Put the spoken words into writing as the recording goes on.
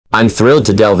I'm thrilled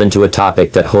to delve into a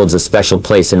topic that holds a special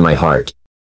place in my heart.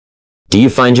 Do you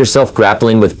find yourself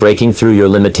grappling with breaking through your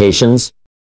limitations?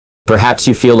 Perhaps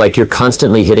you feel like you're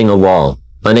constantly hitting a wall,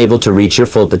 unable to reach your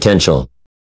full potential.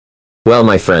 Well,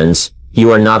 my friends, you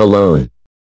are not alone.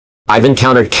 I've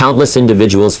encountered countless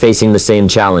individuals facing the same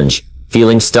challenge,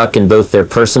 feeling stuck in both their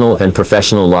personal and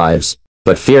professional lives.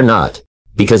 But fear not,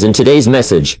 because in today's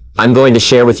message, I'm going to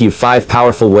share with you 5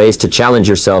 powerful ways to challenge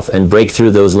yourself and break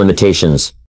through those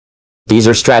limitations. These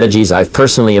are strategies I've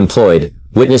personally employed,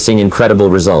 witnessing incredible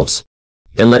results.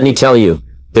 And let me tell you,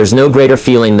 there's no greater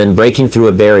feeling than breaking through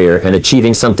a barrier and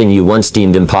achieving something you once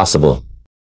deemed impossible.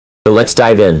 So let's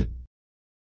dive in.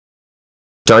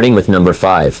 Starting with number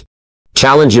 5.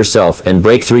 Challenge yourself and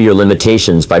break through your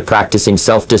limitations by practicing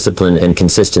self-discipline and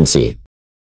consistency.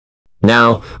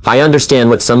 Now, I understand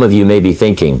what some of you may be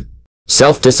thinking.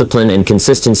 Self-discipline and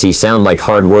consistency sound like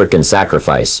hard work and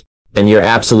sacrifice. And you're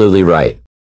absolutely right.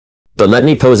 But let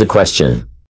me pose a question.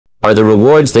 Are the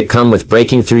rewards that come with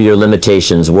breaking through your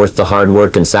limitations worth the hard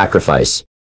work and sacrifice?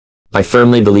 I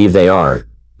firmly believe they are,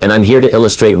 and I'm here to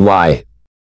illustrate why.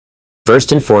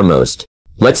 First and foremost,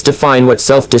 let's define what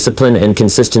self-discipline and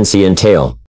consistency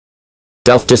entail.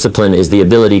 Self-discipline is the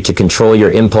ability to control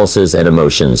your impulses and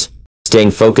emotions,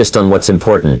 staying focused on what's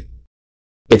important.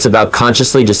 It's about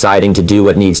consciously deciding to do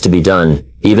what needs to be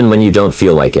done, even when you don't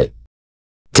feel like it.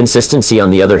 Consistency,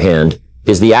 on the other hand,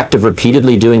 is the act of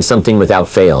repeatedly doing something without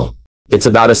fail. It's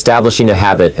about establishing a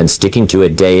habit and sticking to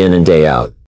it day in and day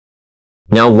out.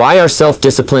 Now, why are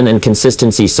self-discipline and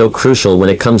consistency so crucial when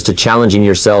it comes to challenging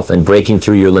yourself and breaking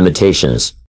through your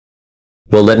limitations?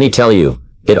 Well, let me tell you,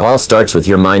 it all starts with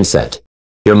your mindset.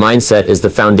 Your mindset is the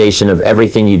foundation of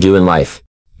everything you do in life.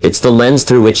 It's the lens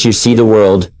through which you see the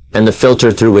world, and the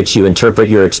filter through which you interpret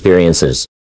your experiences.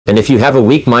 And if you have a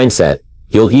weak mindset,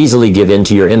 you'll easily give in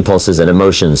to your impulses and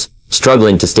emotions,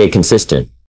 struggling to stay consistent.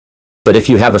 But if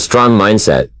you have a strong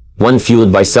mindset, one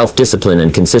fueled by self-discipline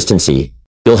and consistency,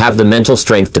 you'll have the mental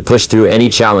strength to push through any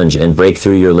challenge and break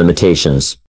through your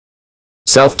limitations.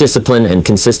 Self-discipline and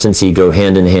consistency go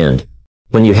hand in hand.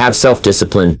 When you have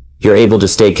self-discipline, you're able to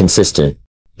stay consistent.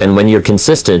 And when you're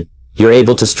consistent, you're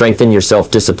able to strengthen your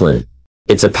self-discipline.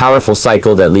 It's a powerful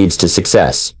cycle that leads to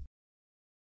success.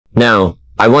 Now,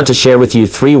 I want to share with you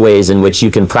 3 ways in which you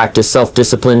can practice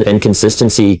self-discipline and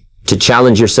consistency to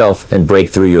challenge yourself and break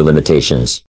through your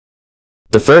limitations.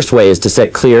 The first way is to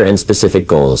set clear and specific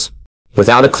goals.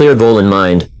 Without a clear goal in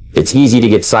mind, it's easy to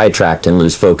get sidetracked and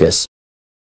lose focus.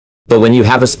 But when you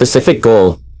have a specific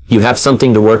goal, you have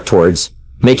something to work towards,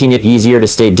 making it easier to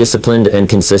stay disciplined and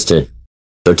consistent.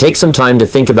 So take some time to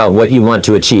think about what you want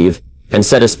to achieve, and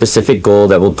set a specific goal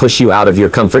that will push you out of your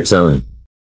comfort zone.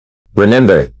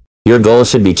 Remember, your goal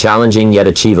should be challenging yet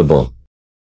achievable.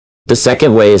 The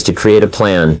second way is to create a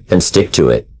plan and stick to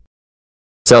it.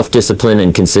 Self-discipline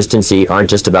and consistency aren't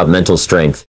just about mental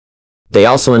strength. They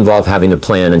also involve having a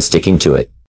plan and sticking to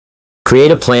it.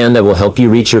 Create a plan that will help you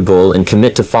reach your goal and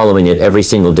commit to following it every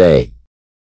single day.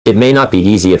 It may not be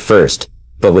easy at first,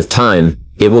 but with time,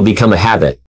 it will become a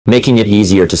habit, making it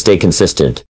easier to stay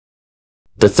consistent.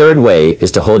 The third way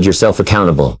is to hold yourself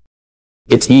accountable.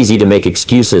 It's easy to make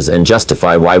excuses and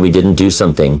justify why we didn't do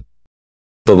something.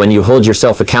 But when you hold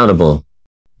yourself accountable,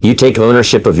 you take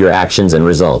ownership of your actions and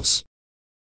results.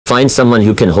 Find someone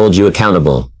who can hold you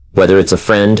accountable, whether it's a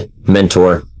friend,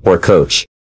 mentor, or coach.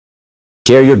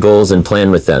 Share your goals and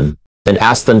plan with them, and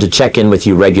ask them to check in with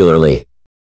you regularly.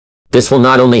 This will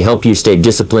not only help you stay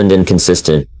disciplined and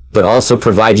consistent, but also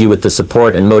provide you with the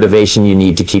support and motivation you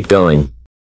need to keep going.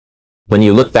 When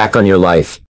you look back on your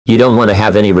life, you don't want to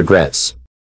have any regrets.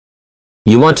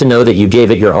 You want to know that you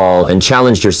gave it your all and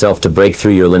challenged yourself to break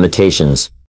through your limitations.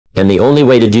 And the only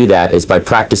way to do that is by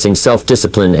practicing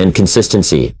self-discipline and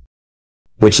consistency.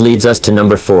 Which leads us to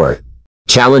number 4.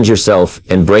 Challenge yourself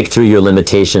and break through your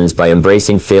limitations by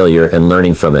embracing failure and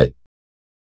learning from it.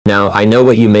 Now, I know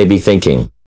what you may be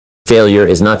thinking. Failure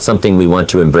is not something we want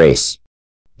to embrace.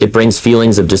 It brings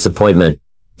feelings of disappointment,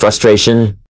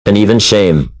 frustration, and even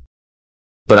shame.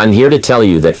 But I'm here to tell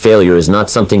you that failure is not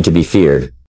something to be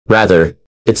feared. Rather,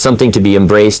 it's something to be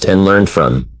embraced and learned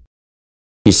from.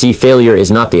 You see, failure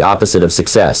is not the opposite of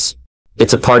success.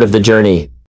 It's a part of the journey.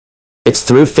 It's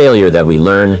through failure that we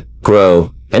learn,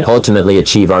 grow, and ultimately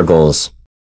achieve our goals.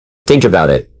 Think about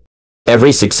it.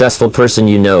 Every successful person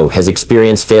you know has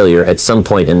experienced failure at some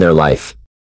point in their life.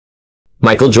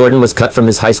 Michael Jordan was cut from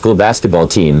his high school basketball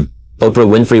team, Oprah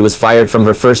Winfrey was fired from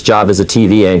her first job as a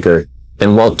TV anchor,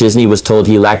 and Walt Disney was told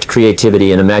he lacked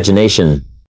creativity and imagination.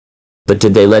 But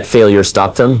did they let failure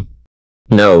stop them?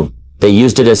 No, they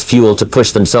used it as fuel to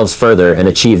push themselves further and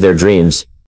achieve their dreams.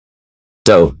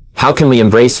 So, How can we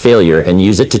embrace failure and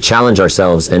use it to challenge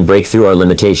ourselves and break through our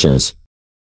limitations?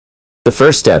 The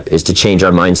first step is to change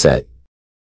our mindset.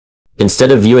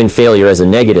 Instead of viewing failure as a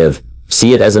negative,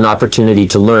 see it as an opportunity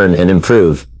to learn and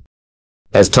improve.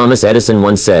 As Thomas Edison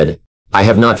once said, "I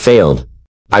have not failed.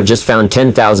 I've just found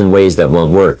 10,000 ways that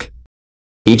won't work."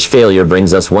 Each failure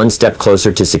brings us one step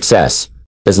closer to success,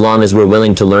 as long as we're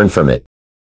willing to learn from it.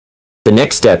 The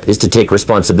next step is to take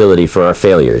responsibility for our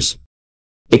failures.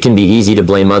 It can be easy to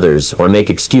blame others or make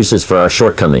excuses for our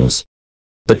shortcomings.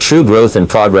 But true growth and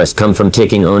progress come from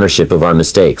taking ownership of our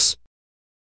mistakes.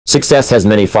 Success has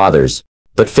many fathers,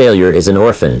 but failure is an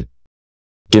orphan.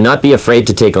 Do not be afraid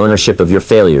to take ownership of your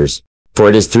failures, for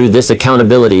it is through this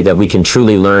accountability that we can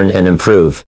truly learn and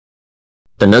improve.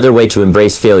 Another way to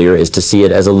embrace failure is to see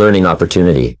it as a learning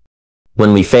opportunity.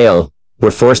 When we fail,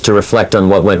 we're forced to reflect on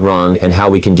what went wrong and how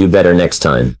we can do better next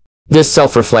time. This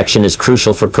self-reflection is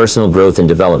crucial for personal growth and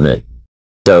development.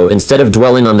 So, instead of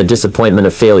dwelling on the disappointment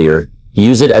of failure,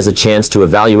 use it as a chance to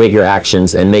evaluate your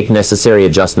actions and make necessary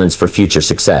adjustments for future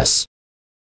success.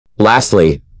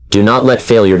 Lastly, do not let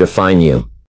failure define you.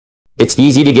 It's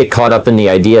easy to get caught up in the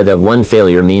idea that one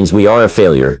failure means we are a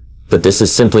failure, but this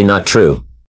is simply not true.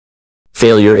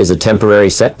 Failure is a temporary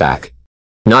setback,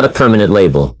 not a permanent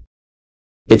label.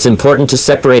 It's important to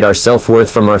separate our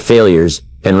self-worth from our failures,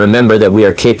 and remember that we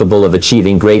are capable of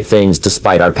achieving great things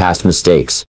despite our past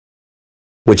mistakes.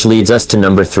 Which leads us to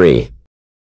number 3.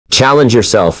 Challenge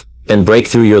yourself, and break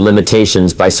through your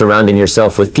limitations by surrounding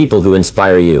yourself with people who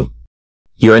inspire you.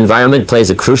 Your environment plays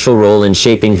a crucial role in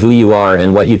shaping who you are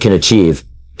and what you can achieve,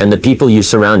 and the people you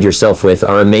surround yourself with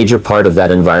are a major part of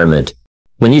that environment.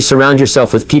 When you surround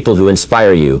yourself with people who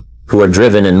inspire you, who are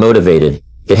driven and motivated,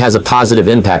 it has a positive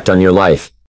impact on your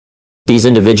life. These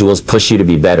individuals push you to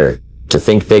be better, to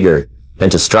think bigger,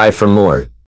 and to strive for more.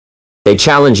 They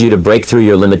challenge you to break through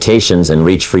your limitations and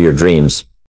reach for your dreams.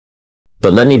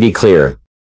 But let me be clear.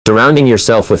 Surrounding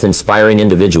yourself with inspiring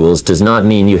individuals does not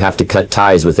mean you have to cut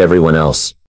ties with everyone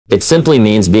else. It simply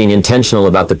means being intentional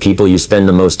about the people you spend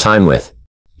the most time with.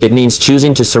 It means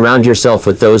choosing to surround yourself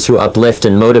with those who uplift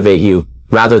and motivate you,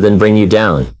 rather than bring you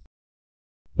down.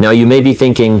 Now you may be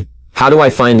thinking, how do I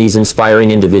find these inspiring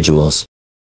individuals?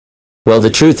 Well, the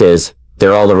truth is,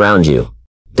 they're all around you.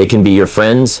 They can be your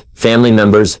friends, family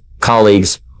members,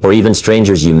 colleagues, or even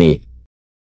strangers you meet.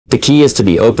 The key is to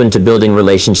be open to building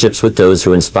relationships with those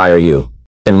who inspire you.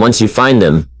 And once you find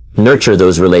them, nurture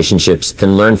those relationships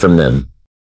and learn from them.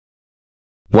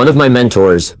 One of my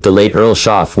mentors, the late Earl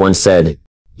Schaff, once said,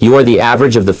 "You are the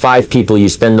average of the 5 people you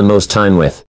spend the most time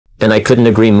with." And I couldn't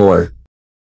agree more.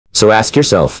 So ask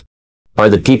yourself, are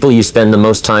the people you spend the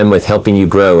most time with helping you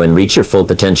grow and reach your full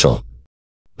potential?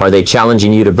 Are they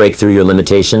challenging you to break through your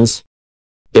limitations?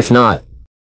 If not,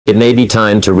 it may be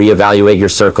time to reevaluate your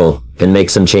circle and make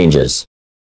some changes.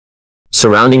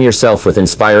 Surrounding yourself with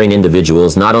inspiring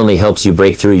individuals not only helps you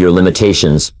break through your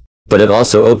limitations, but it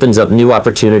also opens up new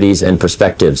opportunities and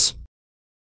perspectives.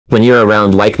 When you're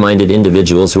around like-minded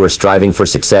individuals who are striving for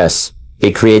success,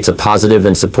 it creates a positive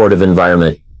and supportive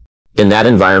environment. In that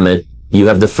environment, you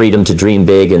have the freedom to dream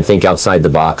big and think outside the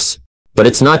box. But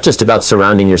it's not just about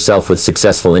surrounding yourself with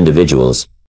successful individuals.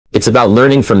 It's about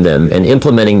learning from them and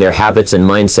implementing their habits and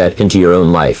mindset into your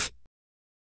own life.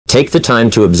 Take the time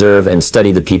to observe and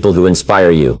study the people who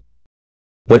inspire you.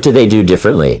 What do they do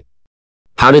differently?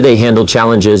 How do they handle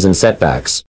challenges and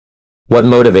setbacks? What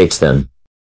motivates them?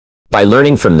 By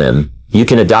learning from them, you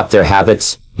can adopt their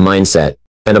habits, mindset,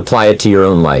 and apply it to your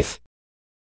own life.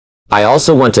 I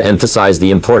also want to emphasize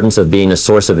the importance of being a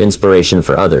source of inspiration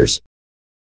for others.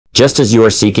 Just as you are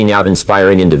seeking out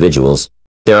inspiring individuals,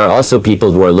 there are also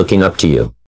people who are looking up to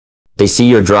you. They see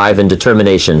your drive and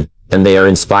determination, and they are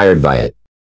inspired by it.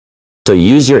 So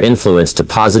use your influence to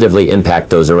positively impact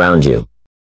those around you.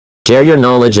 Share your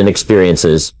knowledge and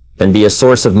experiences, and be a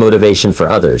source of motivation for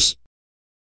others.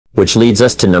 Which leads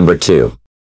us to number 2.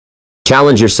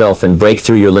 Challenge yourself and break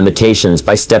through your limitations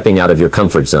by stepping out of your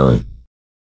comfort zone.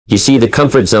 You see, the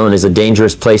comfort zone is a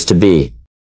dangerous place to be.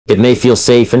 It may feel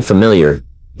safe and familiar,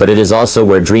 but it is also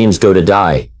where dreams go to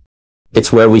die.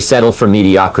 It's where we settle for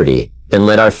mediocrity, and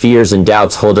let our fears and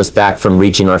doubts hold us back from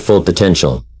reaching our full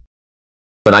potential.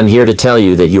 But I'm here to tell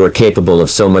you that you are capable of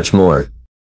so much more.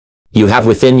 You have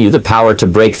within you the power to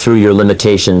break through your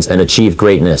limitations and achieve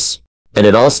greatness, and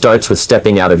it all starts with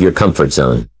stepping out of your comfort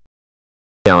zone.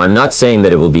 Now, I'm not saying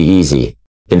that it will be easy.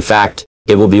 In fact,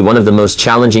 it will be one of the most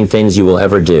challenging things you will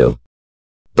ever do.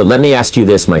 But let me ask you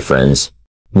this, my friends.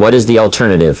 What is the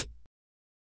alternative?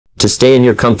 To stay in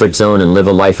your comfort zone and live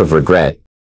a life of regret,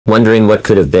 wondering what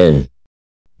could have been?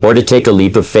 Or to take a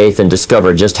leap of faith and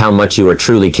discover just how much you are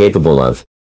truly capable of?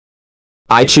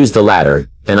 I choose the latter,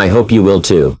 and I hope you will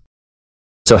too.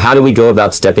 So how do we go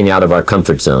about stepping out of our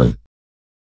comfort zone?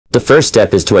 The first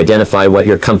step is to identify what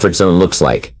your comfort zone looks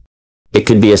like. It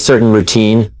could be a certain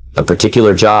routine, a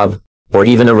particular job, or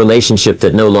even a relationship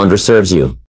that no longer serves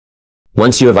you.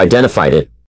 Once you have identified it,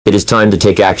 it is time to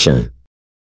take action.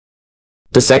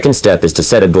 The second step is to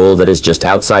set a goal that is just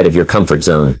outside of your comfort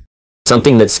zone.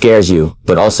 Something that scares you,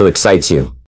 but also excites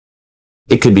you.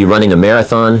 It could be running a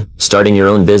marathon, starting your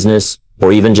own business,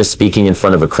 or even just speaking in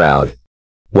front of a crowd.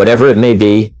 Whatever it may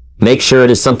be, make sure it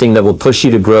is something that will push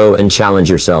you to grow and challenge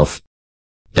yourself.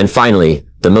 And finally,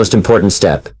 the most important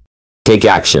step. Take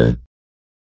action.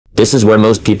 This is where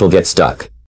most people get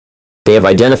stuck. They have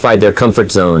identified their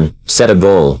comfort zone, set a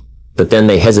goal, but then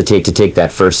they hesitate to take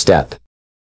that first step.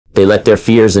 They let their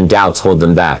fears and doubts hold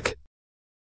them back.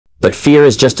 But fear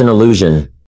is just an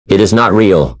illusion. It is not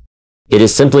real. It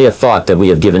is simply a thought that we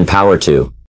have given power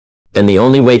to. And the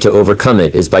only way to overcome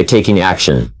it is by taking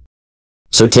action.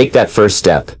 So take that first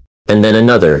step, and then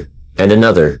another, and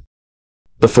another.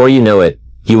 Before you know it,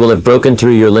 you will have broken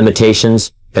through your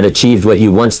limitations and achieved what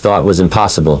you once thought was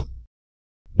impossible.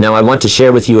 Now I want to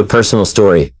share with you a personal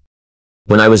story.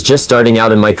 When I was just starting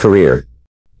out in my career,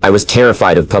 I was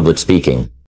terrified of public speaking.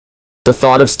 The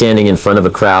thought of standing in front of a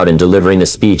crowd and delivering a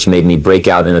speech made me break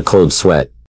out in a cold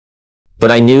sweat.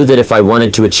 But I knew that if I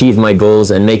wanted to achieve my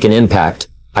goals and make an impact,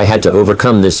 I had to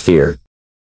overcome this fear.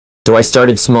 So I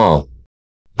started small.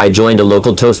 I joined a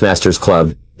local Toastmasters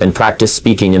club and practiced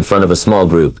speaking in front of a small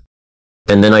group.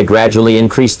 And then I gradually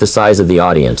increased the size of the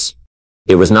audience.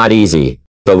 It was not easy,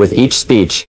 but with each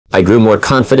speech, I grew more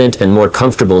confident and more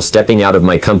comfortable stepping out of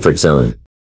my comfort zone.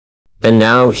 And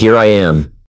now, here I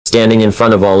am, standing in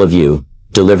front of all of you,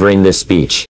 delivering this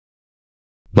speech.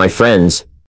 My friends,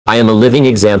 I am a living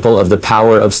example of the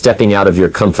power of stepping out of your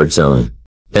comfort zone,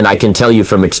 and I can tell you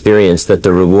from experience that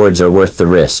the rewards are worth the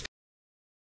risk.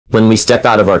 When we step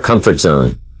out of our comfort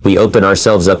zone, we open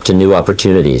ourselves up to new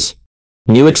opportunities,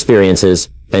 new experiences,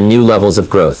 and new levels of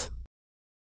growth.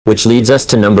 Which leads us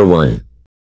to number 1.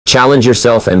 Challenge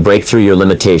yourself and break through your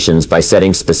limitations by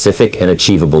setting specific and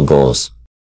achievable goals.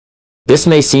 This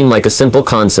may seem like a simple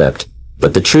concept,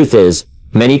 but the truth is,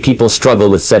 many people struggle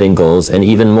with setting goals and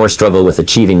even more struggle with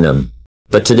achieving them.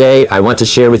 But today, I want to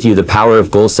share with you the power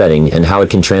of goal setting and how it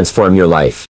can transform your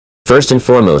life. First and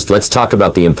foremost, let's talk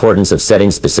about the importance of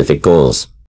setting specific goals.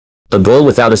 A goal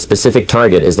without a specific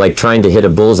target is like trying to hit a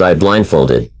bullseye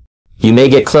blindfolded. You may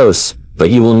get close, but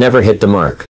you will never hit the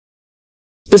mark.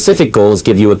 Specific goals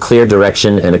give you a clear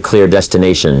direction and a clear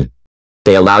destination.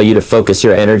 They allow you to focus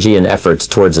your energy and efforts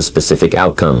towards a specific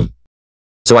outcome.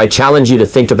 So I challenge you to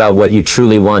think about what you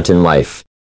truly want in life.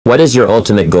 What is your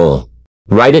ultimate goal?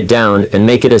 Write it down and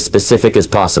make it as specific as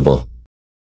possible.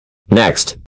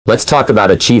 Next, let's talk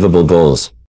about achievable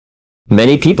goals.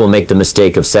 Many people make the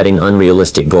mistake of setting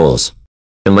unrealistic goals.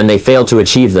 And when they fail to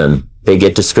achieve them, they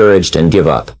get discouraged and give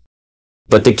up.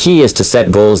 But the key is to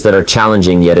set goals that are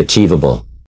challenging yet achievable.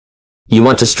 You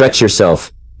want to stretch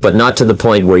yourself, but not to the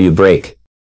point where you break.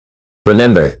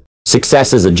 Remember,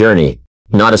 success is a journey,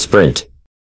 not a sprint.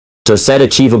 So set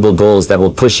achievable goals that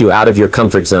will push you out of your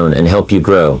comfort zone and help you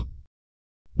grow.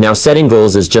 Now setting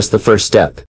goals is just the first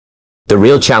step. The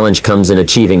real challenge comes in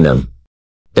achieving them.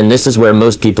 And this is where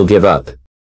most people give up.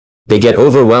 They get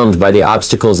overwhelmed by the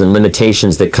obstacles and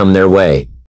limitations that come their way.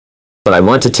 But I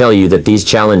want to tell you that these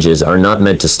challenges are not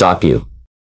meant to stop you.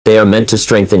 They are meant to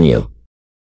strengthen you.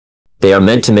 They are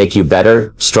meant to make you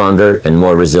better, stronger, and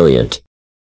more resilient.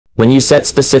 When you set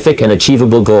specific and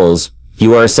achievable goals,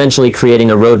 you are essentially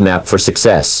creating a roadmap for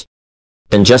success.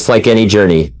 And just like any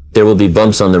journey, there will be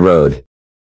bumps on the road.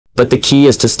 But the key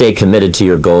is to stay committed to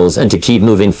your goals and to keep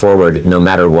moving forward no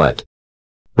matter what.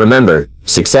 Remember,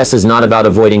 success is not about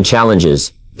avoiding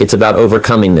challenges, it's about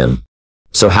overcoming them.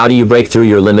 So how do you break through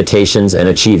your limitations and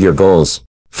achieve your goals?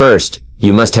 First,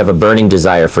 you must have a burning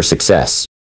desire for success.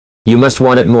 You must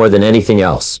want it more than anything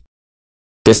else.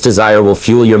 This desire will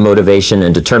fuel your motivation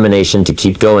and determination to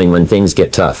keep going when things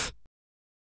get tough.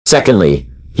 Secondly,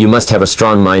 you must have a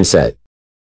strong mindset.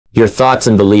 Your thoughts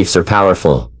and beliefs are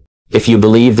powerful. If you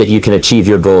believe that you can achieve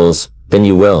your goals, then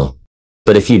you will.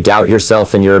 But if you doubt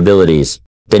yourself and your abilities,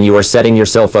 then you are setting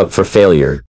yourself up for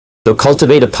failure. So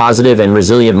cultivate a positive and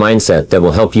resilient mindset that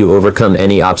will help you overcome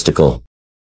any obstacle.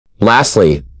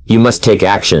 Lastly, you must take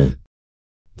action.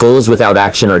 Goals without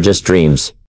action are just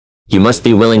dreams. You must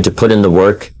be willing to put in the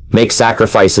work, make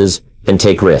sacrifices, and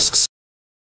take risks.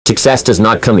 Success does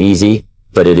not come easy,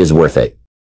 but it is worth it.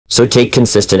 So take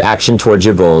consistent action towards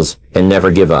your goals, and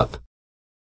never give up.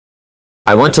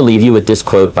 I want to leave you with this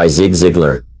quote by Zig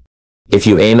Ziglar. If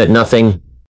you aim at nothing,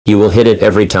 you will hit it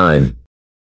every time.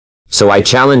 So I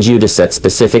challenge you to set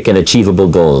specific and achievable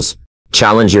goals,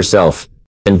 challenge yourself,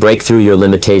 and break through your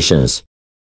limitations.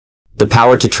 The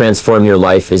power to transform your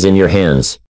life is in your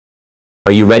hands.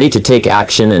 Are you ready to take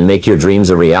action and make your dreams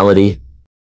a reality?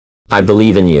 I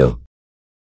believe in you.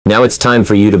 Now it's time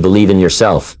for you to believe in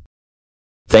yourself.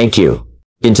 Thank you.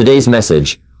 In today's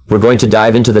message, we're going to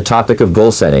dive into the topic of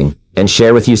goal setting and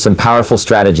share with you some powerful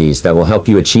strategies that will help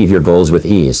you achieve your goals with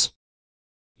ease.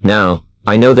 Now,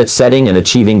 I know that setting and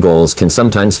achieving goals can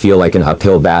sometimes feel like an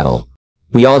uphill battle.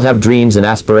 We all have dreams and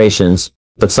aspirations,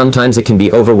 but sometimes it can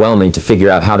be overwhelming to figure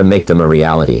out how to make them a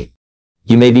reality.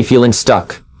 You may be feeling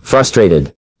stuck,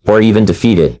 frustrated, or even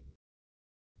defeated.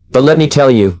 But let me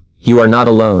tell you, you are not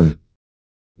alone.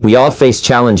 We all face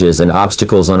challenges and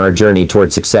obstacles on our journey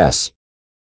toward success.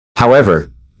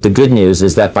 However, the good news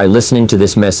is that by listening to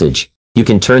this message, you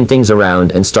can turn things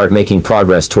around and start making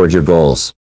progress toward your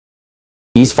goals.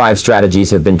 These 5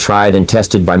 strategies have been tried and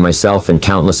tested by myself and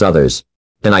countless others,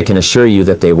 and I can assure you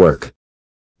that they work.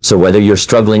 So whether you're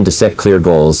struggling to set clear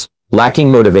goals, lacking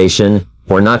motivation,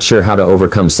 or not sure how to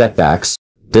overcome setbacks,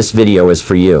 this video is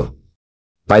for you.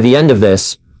 By the end of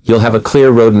this, you'll have a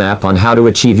clear roadmap on how to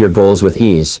achieve your goals with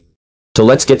ease. So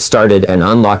let's get started and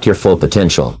unlock your full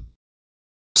potential.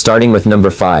 Starting with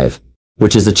number 5,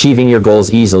 which is achieving your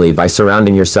goals easily by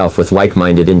surrounding yourself with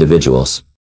like-minded individuals.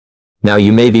 Now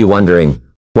you may be wondering,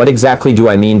 what exactly do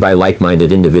I mean by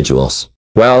like-minded individuals?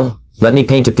 Well, let me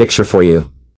paint a picture for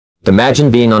you. Imagine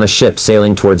being on a ship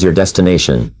sailing towards your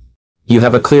destination. You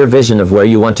have a clear vision of where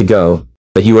you want to go,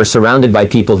 but you are surrounded by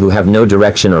people who have no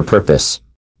direction or purpose.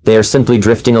 They are simply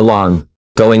drifting along,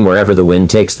 going wherever the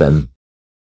wind takes them.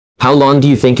 How long do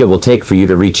you think it will take for you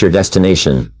to reach your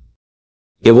destination?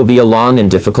 It will be a long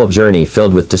and difficult journey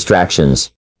filled with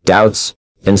distractions, doubts,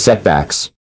 and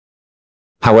setbacks.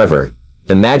 However,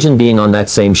 imagine being on that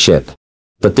same ship,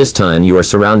 but this time you are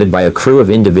surrounded by a crew of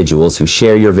individuals who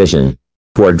share your vision,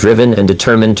 who are driven and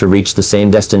determined to reach the same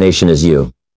destination as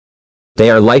you. They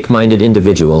are like-minded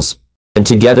individuals, and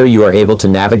together you are able to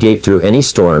navigate through any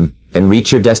storm and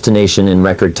reach your destination in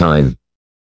record time.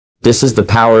 This is the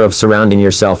power of surrounding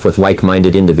yourself with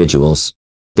like-minded individuals.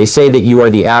 They say that you are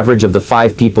the average of the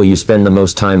 5 people you spend the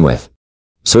most time with.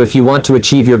 So if you want to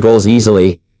achieve your goals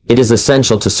easily, it is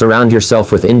essential to surround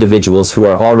yourself with individuals who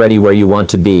are already where you want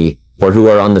to be, or who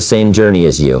are on the same journey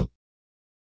as you.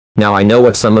 Now I know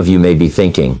what some of you may be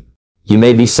thinking. You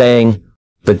may be saying,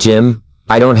 "But Jim,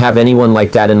 I don't have anyone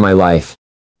like that in my life.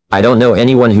 I don't know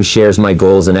anyone who shares my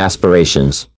goals and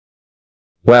aspirations."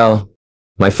 Well,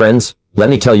 my friends, let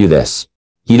me tell you this.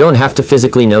 You don't have to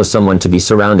physically know someone to be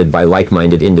surrounded by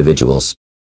like-minded individuals.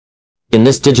 In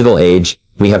this digital age,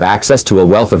 we have access to a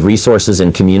wealth of resources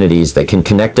and communities that can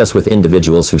connect us with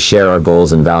individuals who share our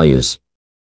goals and values.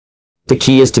 The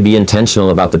key is to be intentional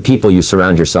about the people you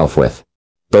surround yourself with,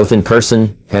 both in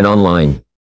person and online.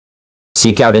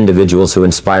 Seek out individuals who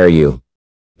inspire you,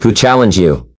 who challenge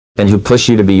you, and who push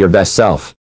you to be your best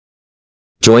self.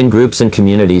 Join groups and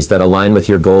communities that align with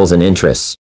your goals and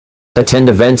interests. Attend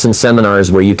events and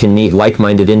seminars where you can meet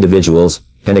like-minded individuals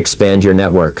and expand your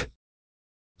network.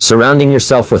 Surrounding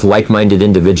yourself with like-minded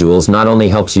individuals not only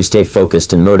helps you stay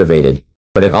focused and motivated,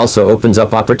 but it also opens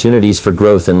up opportunities for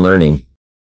growth and learning.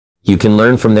 You can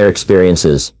learn from their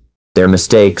experiences, their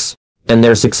mistakes, and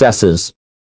their successes.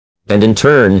 And in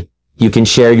turn, you can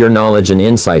share your knowledge and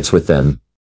insights with them.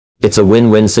 It's a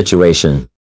win-win situation.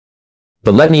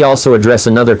 But let me also address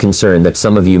another concern that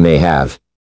some of you may have.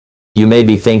 You may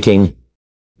be thinking,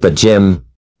 "But Jim,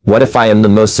 what if I am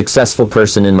the most successful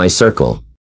person in my circle?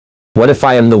 What if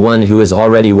I am the one who is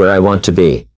already where I want to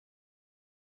be?"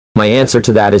 My answer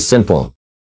to that is simple.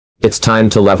 It's time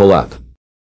to level up.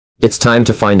 It's time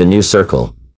to find a new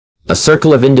circle. A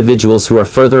circle of individuals who are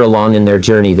further along in their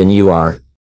journey than you are.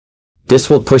 This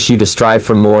will push you to strive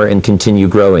for more and continue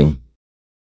growing.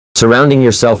 Surrounding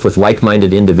yourself with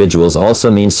like-minded individuals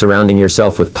also means surrounding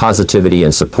yourself with positivity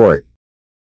and support.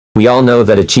 We all know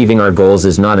that achieving our goals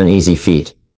is not an easy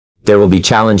feat. There will be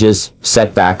challenges,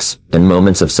 setbacks, and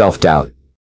moments of self-doubt.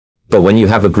 But when you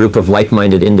have a group of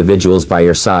like-minded individuals by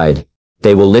your side,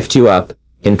 they will lift you up,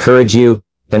 encourage you,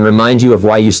 and remind you of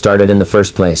why you started in the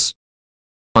first place.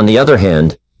 On the other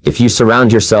hand, if you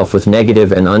surround yourself with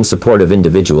negative and unsupportive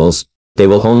individuals, they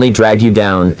will only drag you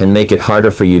down and make it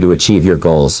harder for you to achieve your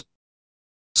goals.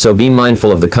 So be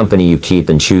mindful of the company you keep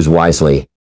and choose wisely.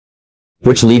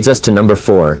 Which leads us to number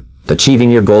 4, achieving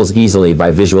your goals easily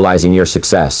by visualizing your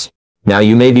success. Now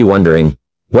you may be wondering,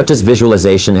 what does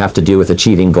visualization have to do with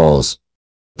achieving goals?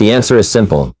 The answer is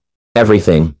simple.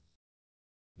 Everything.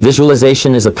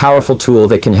 Visualization is a powerful tool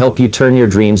that can help you turn your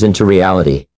dreams into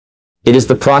reality. It is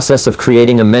the process of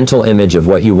creating a mental image of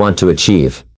what you want to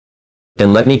achieve.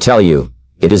 And let me tell you,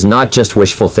 it is not just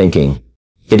wishful thinking.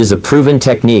 It is a proven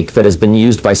technique that has been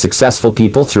used by successful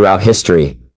people throughout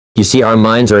history. You see, our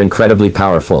minds are incredibly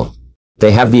powerful.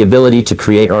 They have the ability to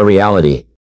create our reality.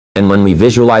 And when we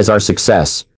visualize our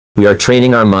success, we are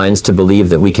training our minds to believe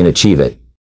that we can achieve it.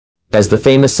 As the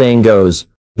famous saying goes,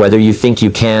 whether you think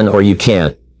you can or you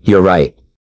can't, you're right.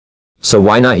 So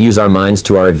why not use our minds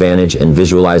to our advantage and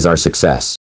visualize our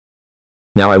success?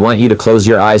 Now I want you to close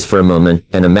your eyes for a moment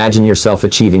and imagine yourself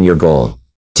achieving your goal.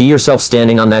 See yourself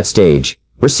standing on that stage,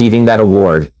 receiving that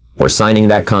award, or signing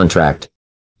that contract.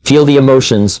 Feel the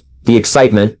emotions, the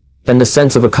excitement, and the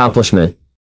sense of accomplishment.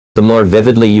 The more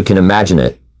vividly you can imagine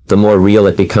it, the more real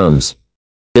it becomes.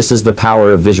 This is the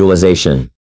power of visualization.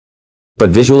 But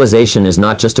visualization is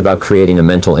not just about creating a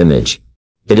mental image.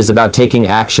 It is about taking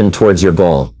action towards your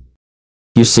goal.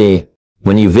 You see,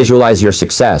 when you visualize your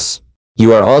success,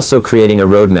 you are also creating a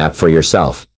roadmap for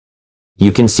yourself.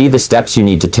 You can see the steps you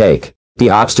need to take, the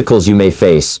obstacles you may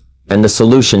face, and the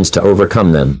solutions to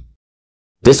overcome them.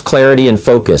 This clarity and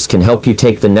focus can help you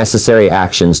take the necessary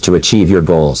actions to achieve your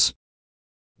goals.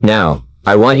 Now,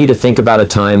 I want you to think about a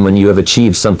time when you have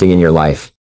achieved something in your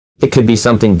life. It could be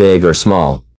something big or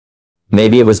small.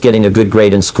 Maybe it was getting a good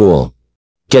grade in school,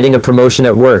 getting a promotion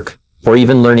at work, or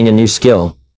even learning a new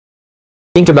skill.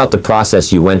 Think about the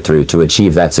process you went through to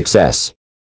achieve that success.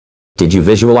 Did you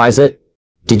visualize it?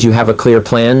 Did you have a clear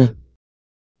plan?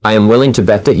 I am willing to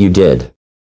bet that you did.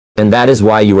 And that is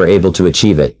why you were able to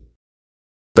achieve it.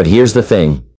 But here's the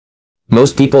thing.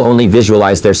 Most people only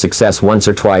visualize their success once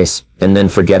or twice, and then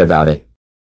forget about it.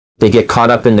 They get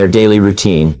caught up in their daily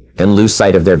routine, and lose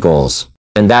sight of their goals.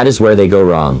 And that is where they go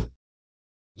wrong.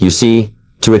 You see,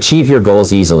 to achieve your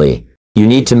goals easily, you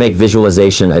need to make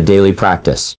visualization a daily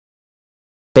practice.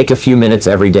 Take a few minutes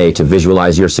every day to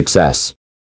visualize your success.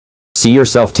 See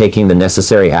yourself taking the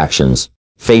necessary actions,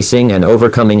 facing and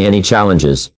overcoming any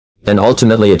challenges, and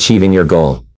ultimately achieving your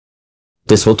goal.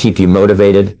 This will keep you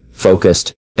motivated,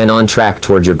 focused, and on track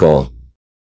toward your goal.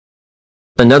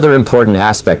 Another important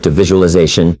aspect of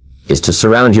visualization is to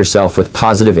surround yourself with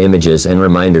positive images and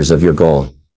reminders of your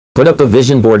goal. Put up a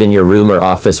vision board in your room or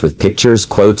office with pictures,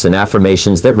 quotes, and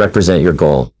affirmations that represent your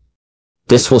goal.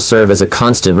 This will serve as a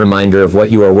constant reminder of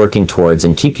what you are working towards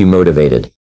and keep you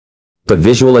motivated. But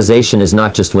visualization is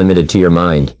not just limited to your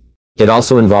mind. It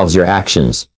also involves your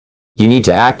actions. You need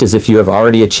to act as if you have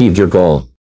already achieved your goal.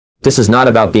 This is not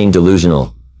about being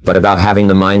delusional, but about having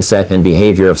the mindset and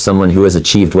behavior of someone who has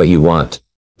achieved what you want.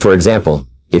 For example,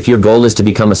 if your goal is to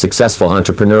become a successful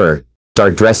entrepreneur,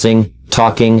 start dressing,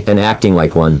 talking, and acting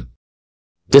like one.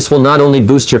 This will not only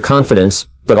boost your confidence,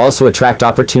 but also attract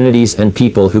opportunities and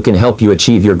people who can help you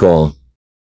achieve your goal.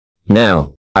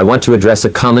 Now, I want to address a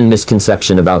common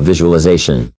misconception about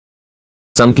visualization.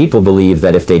 Some people believe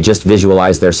that if they just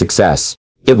visualize their success,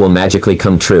 it will magically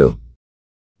come true.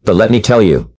 But let me tell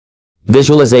you,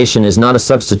 visualization is not a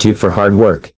substitute for hard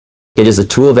work. It is a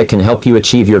tool that can help you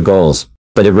achieve your goals,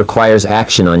 but it requires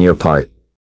action on your part.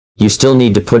 You still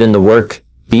need to put in the work,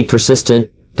 be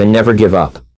persistent, and never give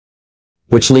up.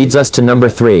 Which leads us to number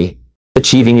 3,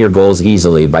 achieving your goals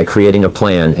easily by creating a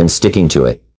plan and sticking to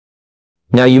it.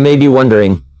 Now you may be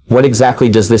wondering, what exactly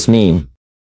does this mean?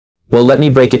 Well, let me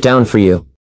break it down for you.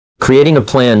 Creating a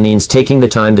plan means taking the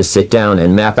time to sit down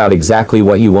and map out exactly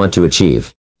what you want to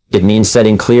achieve. It means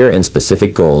setting clear and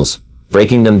specific goals,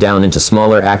 breaking them down into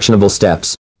smaller actionable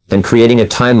steps, and creating a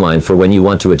timeline for when you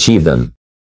want to achieve them.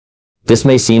 This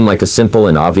may seem like a simple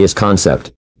and obvious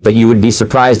concept, but you would be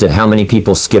surprised at how many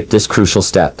people skip this crucial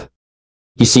step.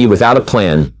 You see, without a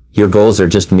plan, your goals are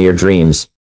just mere dreams.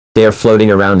 They are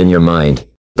floating around in your mind,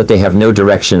 but they have no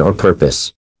direction or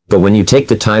purpose. But when you take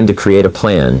the time to create a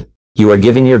plan, you are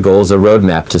giving your goals a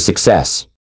roadmap to success.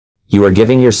 You are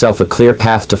giving yourself a clear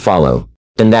path to follow,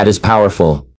 and that is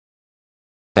powerful.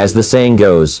 As the saying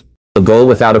goes, a goal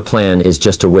without a plan is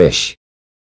just a wish.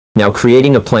 Now,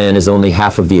 creating a plan is only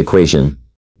half of the equation.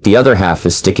 The other half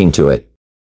is sticking to it.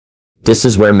 This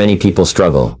is where many people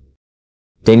struggle.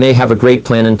 They may have a great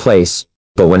plan in place,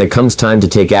 but when it comes time to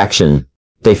take action,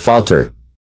 they falter.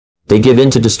 They give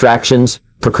in to distractions,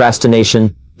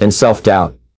 procrastination, and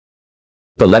self-doubt.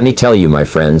 But let me tell you, my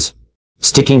friends,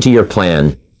 sticking to your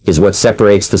plan is what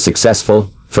separates the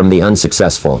successful from the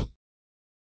unsuccessful.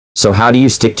 So how do you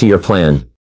stick to your plan?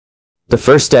 The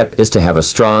first step is to have a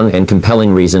strong and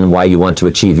compelling reason why you want to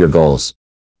achieve your goals.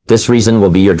 This reason will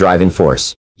be your driving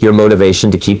force, your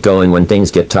motivation to keep going when things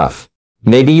get tough.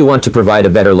 Maybe you want to provide a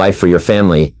better life for your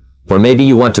family, or maybe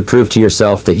you want to prove to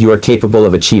yourself that you are capable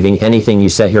of achieving anything you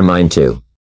set your mind to.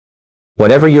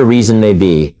 Whatever your reason may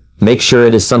be, make sure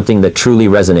it is something that truly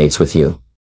resonates with you.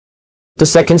 The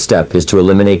second step is to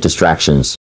eliminate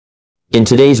distractions. In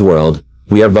today's world,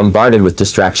 we are bombarded with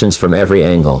distractions from every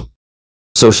angle.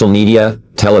 Social media,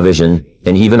 television,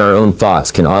 and even our own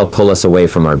thoughts can all pull us away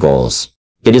from our goals.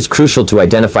 It is crucial to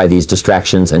identify these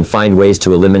distractions and find ways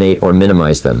to eliminate or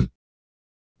minimize them.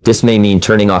 This may mean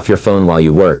turning off your phone while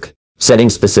you work, setting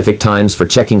specific times for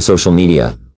checking social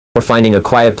media, or finding a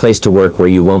quiet place to work where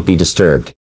you won't be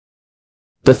disturbed.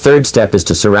 The third step is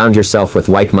to surround yourself with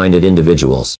like-minded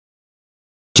individuals.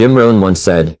 Jim Rohn once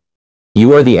said,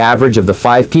 "You are the average of the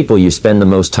 5 people you spend the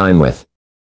most time with."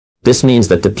 This means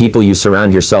that the people you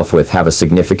surround yourself with have a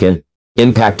significant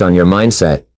impact on your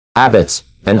mindset, habits,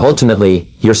 and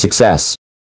ultimately, your success.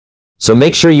 So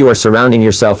make sure you are surrounding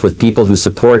yourself with people who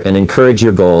support and encourage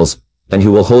your goals, and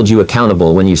who will hold you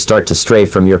accountable when you start to stray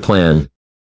from your plan.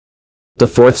 The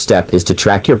fourth step is to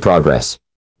track your progress.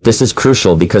 This is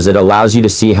crucial because it allows you to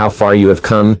see how far you have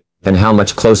come, and how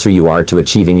much closer you are to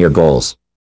achieving your goals.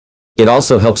 It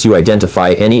also helps you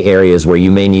identify any areas where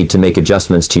you may need to make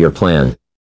adjustments to your plan.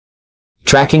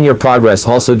 Tracking your progress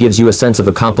also gives you a sense of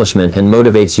accomplishment and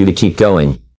motivates you to keep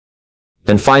going.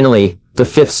 And finally, the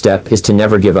fifth step is to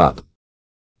never give up.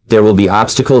 There will be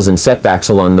obstacles and setbacks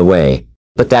along the way,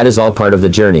 but that is all part of the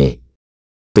journey.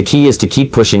 The key is to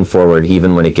keep pushing forward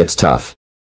even when it gets tough.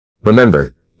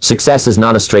 Remember, success is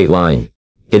not a straight line.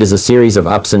 It is a series of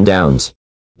ups and downs.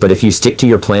 But if you stick to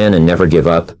your plan and never give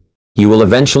up, you will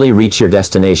eventually reach your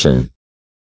destination.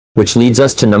 Which leads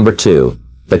us to number 2,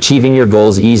 achieving your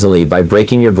goals easily by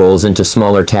breaking your goals into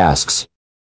smaller tasks.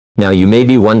 Now you may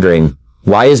be wondering,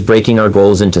 why is breaking our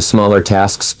goals into smaller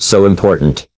tasks so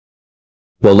important?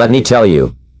 Well, let me tell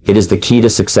you, it is the key to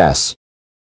success.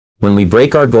 When we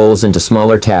break our goals into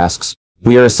smaller tasks,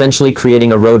 we are essentially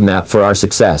creating a roadmap for our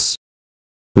success.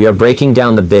 We are breaking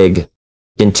down the big,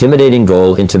 intimidating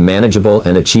goal into manageable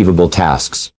and achievable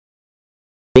tasks.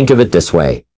 Think of it this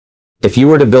way. If you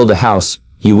were to build a house,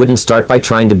 you wouldn't start by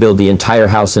trying to build the entire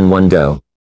house in one go.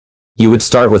 You would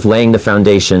start with laying the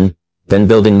foundation, then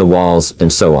building the walls,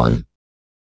 and so on.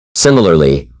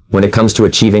 Similarly, when it comes to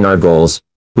achieving our goals,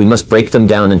 we must break them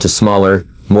down into smaller,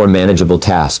 more manageable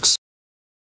tasks.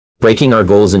 Breaking our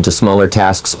goals into smaller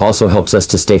tasks also helps us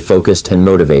to stay focused and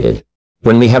motivated.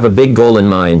 When we have a big goal in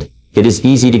mind, it is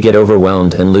easy to get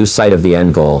overwhelmed and lose sight of the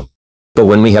end goal. But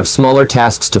when we have smaller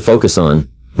tasks to focus on,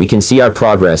 we can see our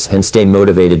progress and stay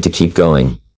motivated to keep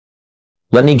going.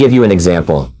 Let me give you an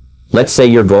example. Let's say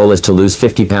your goal is to lose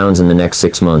 50 pounds in the next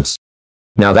 6 months.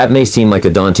 Now that may seem like a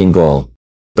daunting goal.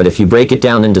 But if you break it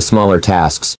down into smaller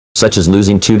tasks, such as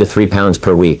losing 2 to 3 pounds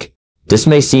per week, this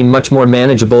may seem much more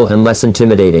manageable and less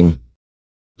intimidating.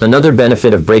 Another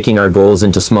benefit of breaking our goals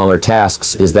into smaller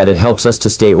tasks is that it helps us to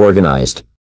stay organized.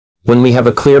 When we have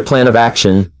a clear plan of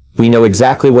action, we know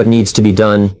exactly what needs to be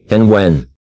done, and when.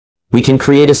 We can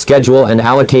create a schedule and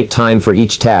allocate time for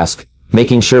each task,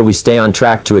 making sure we stay on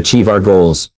track to achieve our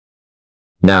goals.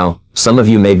 Now, some of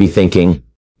you may be thinking,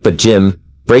 but Jim,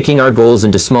 breaking our goals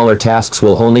into smaller tasks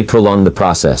will only prolong the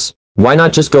process. Why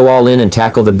not just go all in and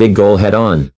tackle the big goal head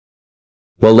on?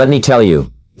 Well, let me tell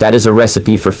you, that is a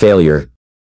recipe for failure.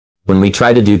 When we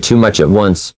try to do too much at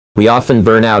once, we often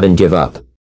burn out and give up.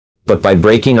 But by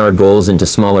breaking our goals into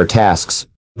smaller tasks,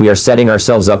 we are setting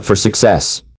ourselves up for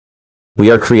success. We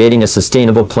are creating a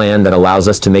sustainable plan that allows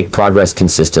us to make progress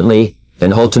consistently,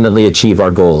 and ultimately achieve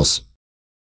our goals.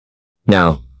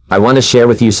 Now, I want to share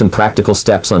with you some practical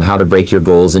steps on how to break your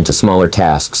goals into smaller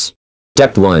tasks.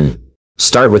 Step 1.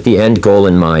 Start with the end goal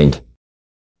in mind.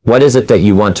 What is it that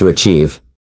you want to achieve?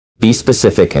 Be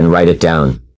specific and write it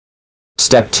down.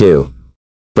 Step 2.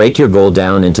 Break your goal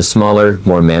down into smaller,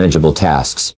 more manageable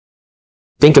tasks.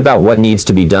 Think about what needs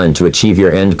to be done to achieve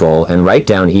your end goal and write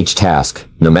down each task,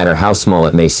 no matter how small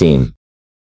it may seem.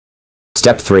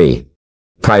 Step 3.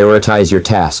 Prioritize your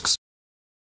tasks.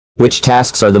 Which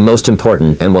tasks are the most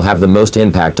important and will have the most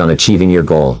impact on achieving your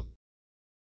goal?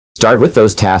 Start with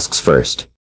those tasks first.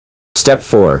 Step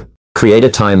 4. Create a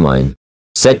timeline.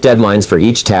 Set deadlines for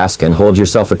each task and hold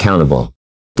yourself accountable.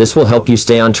 This will help you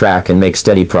stay on track and make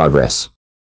steady progress.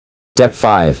 Step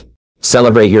 5.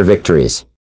 Celebrate your victories.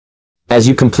 As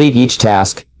you complete each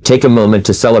task, take a moment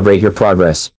to celebrate your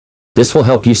progress. This will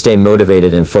help you stay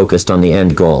motivated and focused on the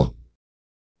end goal.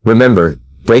 Remember,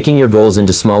 breaking your goals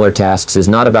into smaller tasks is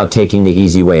not about taking the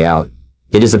easy way out.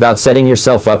 It is about setting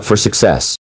yourself up for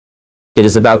success. It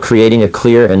is about creating a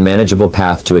clear and manageable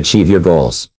path to achieve your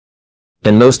goals.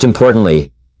 And most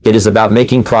importantly, it is about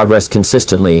making progress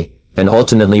consistently, and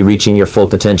ultimately reaching your full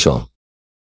potential.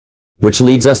 Which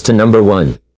leads us to number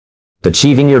 1.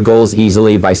 Achieving your goals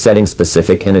easily by setting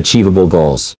specific and achievable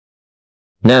goals.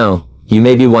 Now, You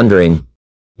may be wondering,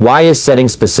 why is setting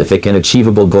specific and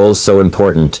achievable goals so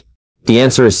important? The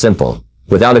answer is simple.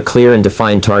 Without a clear and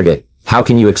defined target, how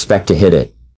can you expect to hit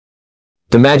it?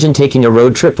 Imagine taking a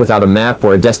road trip without a map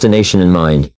or a destination in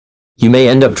mind. You may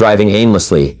end up driving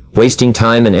aimlessly, wasting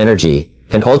time and energy,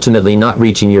 and ultimately not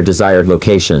reaching your desired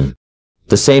location.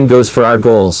 The same goes for our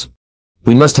goals.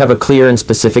 We must have a clear and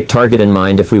specific target in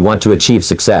mind if we want to achieve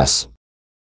success.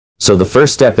 So the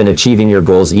first step in achieving your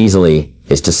goals easily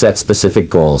is to set specific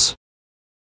goals.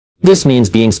 This means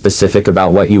being specific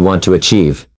about what you want to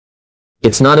achieve.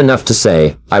 It's not enough to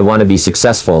say, I want to be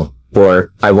successful,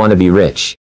 or, I want to be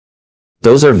rich.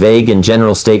 Those are vague and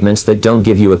general statements that don't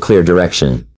give you a clear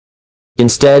direction.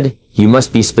 Instead, you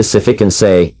must be specific and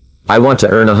say, I want to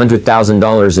earn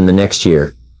 $100,000 in the next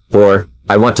year, or,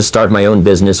 I want to start my own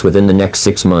business within the next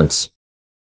 6 months.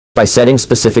 By setting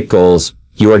specific goals,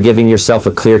 you are giving yourself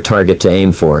a clear target to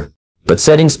aim for. But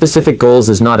setting specific goals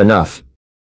is not enough.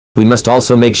 We must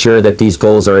also make sure that these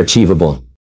goals are achievable.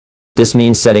 This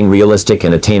means setting realistic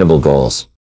and attainable goals.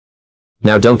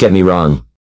 Now don't get me wrong.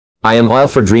 I am all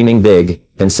for dreaming big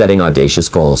and setting audacious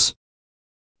goals.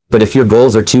 But if your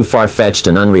goals are too far-fetched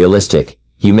and unrealistic,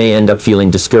 you may end up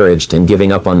feeling discouraged and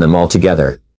giving up on them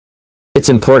altogether. It's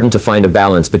important to find a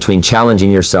balance between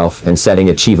challenging yourself and setting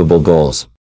achievable goals.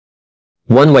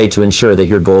 One way to ensure that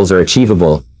your goals are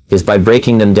achievable is by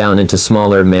breaking them down into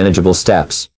smaller, manageable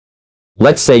steps.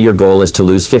 Let's say your goal is to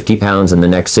lose 50 pounds in the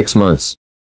next 6 months.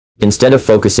 Instead of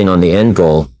focusing on the end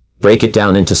goal, break it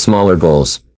down into smaller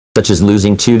goals, such as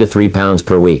losing 2 to 3 pounds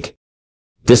per week.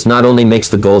 This not only makes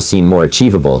the goal seem more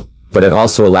achievable, but it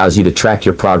also allows you to track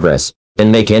your progress and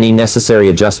make any necessary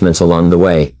adjustments along the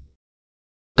way.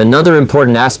 Another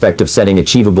important aspect of setting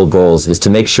achievable goals is to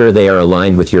make sure they are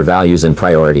aligned with your values and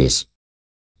priorities.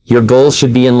 Your goals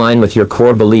should be in line with your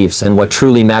core beliefs and what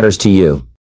truly matters to you.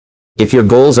 If your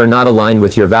goals are not aligned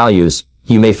with your values,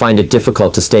 you may find it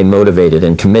difficult to stay motivated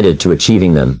and committed to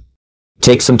achieving them.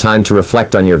 Take some time to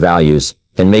reflect on your values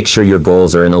and make sure your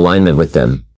goals are in alignment with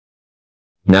them.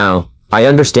 Now, I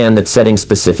understand that setting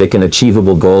specific and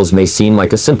achievable goals may seem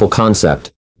like a simple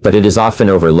concept, but it is often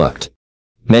overlooked.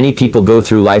 Many people go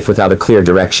through life without a clear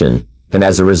direction, and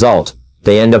as a result,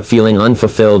 they end up feeling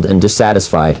unfulfilled and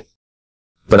dissatisfied.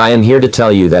 But I am here to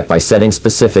tell you that by setting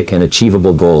specific and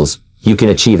achievable goals, you can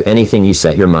achieve anything you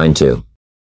set your mind to.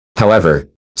 However,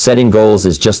 setting goals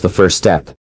is just the first step.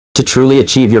 To truly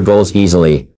achieve your goals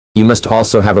easily, you must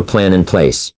also have a plan in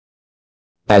place.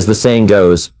 As the saying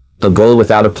goes, a goal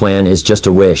without a plan is just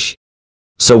a wish.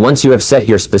 So once you have set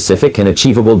your specific and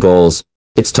achievable goals,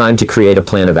 it's time to create a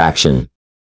plan of action.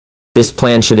 This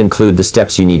plan should include the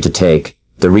steps you need to take,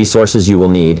 the resources you will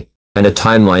need, and a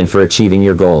timeline for achieving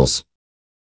your goals.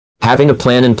 Having a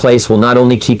plan in place will not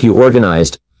only keep you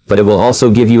organized, but it will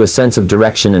also give you a sense of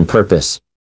direction and purpose.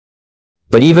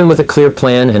 But even with a clear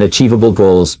plan and achievable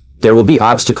goals, there will be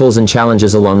obstacles and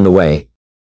challenges along the way.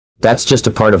 That's just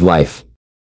a part of life.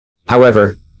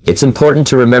 However, it's important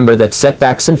to remember that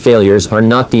setbacks and failures are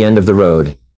not the end of the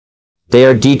road. They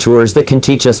are detours that can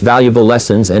teach us valuable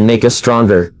lessons and make us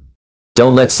stronger.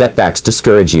 Don't let setbacks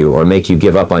discourage you or make you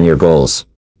give up on your goals.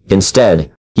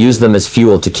 Instead, use them as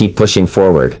fuel to keep pushing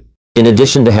forward. In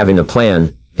addition to having a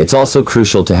plan, it's also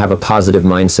crucial to have a positive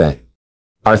mindset.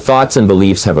 Our thoughts and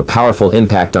beliefs have a powerful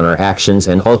impact on our actions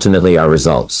and ultimately our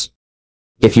results.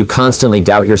 If you constantly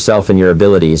doubt yourself and your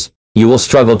abilities, you will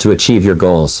struggle to achieve your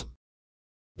goals.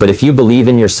 But if you believe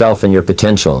in yourself and your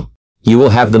potential, you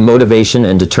will have the motivation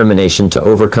and determination to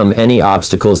overcome any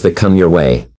obstacles that come your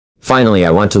way. Finally,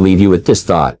 I want to leave you with this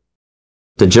thought.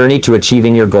 The journey to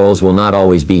achieving your goals will not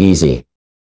always be easy.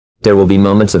 There will be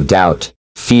moments of doubt,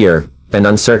 fear, and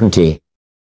uncertainty.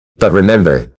 But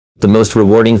remember, the most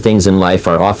rewarding things in life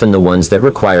are often the ones that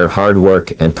require hard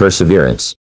work and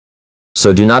perseverance.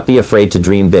 So do not be afraid to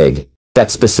dream big, set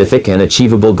specific and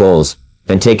achievable goals,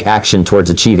 and take action towards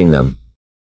achieving them.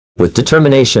 With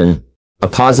determination, a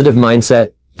positive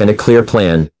mindset, and a clear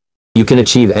plan, you can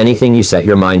achieve anything you set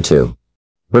your mind to.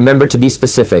 Remember to be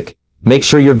specific, make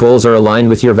sure your goals are aligned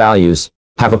with your values,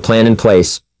 have a plan in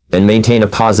place, and maintain a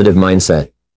positive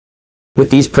mindset. With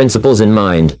these principles in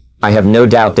mind, I have no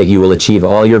doubt that you will achieve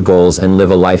all your goals and live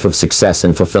a life of success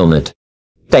and fulfillment.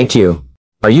 Thank you.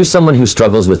 Are you someone who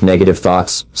struggles with negative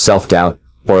thoughts, self-doubt,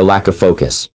 or a lack of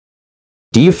focus?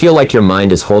 Do you feel like your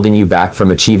mind is holding you back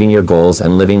from achieving your goals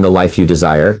and living the life you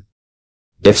desire?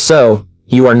 If so,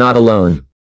 you are not alone.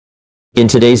 In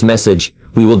today's message,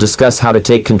 we will discuss how to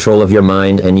take control of your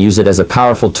mind and use it as a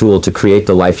powerful tool to create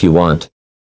the life you want.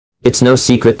 It's no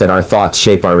secret that our thoughts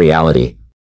shape our reality.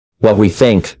 What we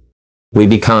think, we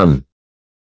become.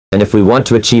 And if we want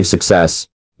to achieve success,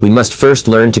 we must first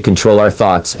learn to control our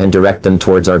thoughts and direct them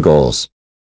towards our goals.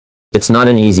 It's not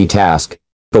an easy task,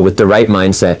 but with the right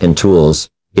mindset and tools,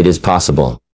 it is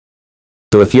possible.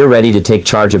 So if you're ready to take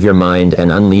charge of your mind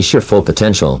and unleash your full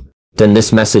potential, then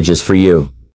this message is for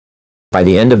you. By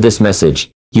the end of this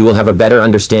message, you will have a better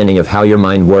understanding of how your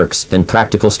mind works and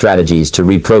practical strategies to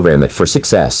reprogram it for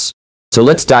success. So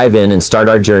let's dive in and start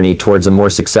our journey towards a more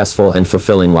successful and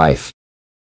fulfilling life.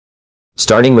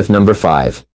 Starting with number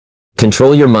 5.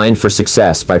 Control your mind for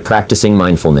success by practicing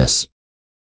mindfulness.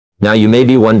 Now you may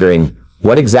be wondering,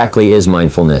 what exactly is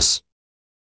mindfulness?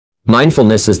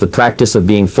 Mindfulness is the practice of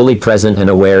being fully present and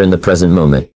aware in the present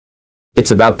moment.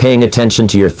 It's about paying attention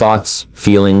to your thoughts,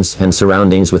 feelings, and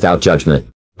surroundings without judgment.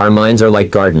 Our minds are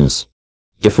like gardens.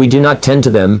 If we do not tend to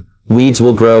them, weeds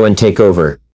will grow and take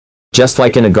over. Just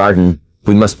like in a garden,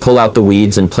 we must pull out the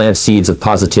weeds and plant seeds of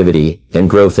positivity and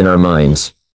growth in our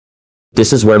minds.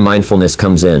 This is where mindfulness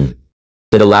comes in.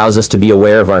 It allows us to be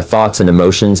aware of our thoughts and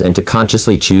emotions and to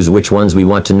consciously choose which ones we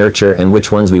want to nurture and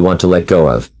which ones we want to let go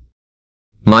of.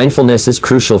 Mindfulness is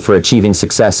crucial for achieving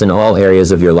success in all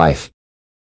areas of your life.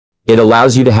 It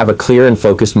allows you to have a clear and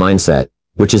focused mindset,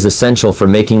 which is essential for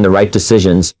making the right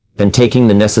decisions and taking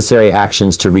the necessary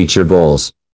actions to reach your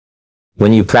goals.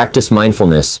 When you practice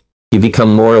mindfulness, you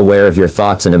become more aware of your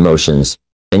thoughts and emotions,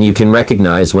 and you can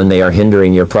recognize when they are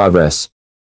hindering your progress.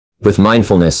 With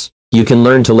mindfulness, you can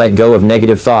learn to let go of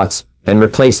negative thoughts and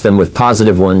replace them with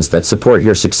positive ones that support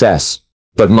your success.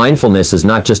 But mindfulness is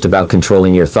not just about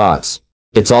controlling your thoughts.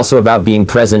 It's also about being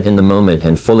present in the moment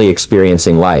and fully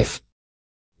experiencing life.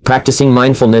 Practicing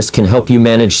mindfulness can help you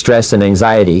manage stress and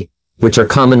anxiety, which are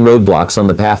common roadblocks on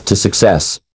the path to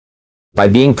success. By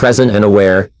being present and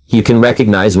aware, you can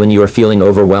recognize when you are feeling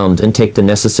overwhelmed and take the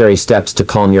necessary steps to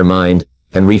calm your mind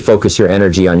and refocus your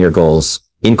energy on your goals.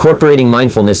 Incorporating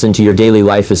mindfulness into your daily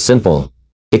life is simple.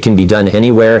 It can be done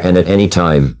anywhere and at any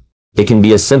time. It can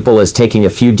be as simple as taking a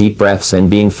few deep breaths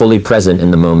and being fully present in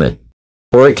the moment.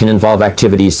 Or it can involve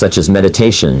activities such as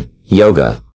meditation,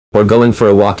 yoga, or going for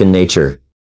a walk in nature.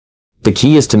 The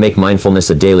key is to make mindfulness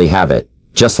a daily habit,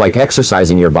 just like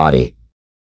exercising your body.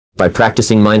 By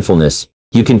practicing mindfulness,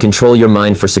 you can control your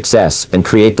mind for success and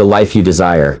create the life you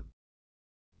desire.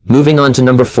 Moving on to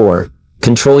number 4,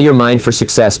 control your mind for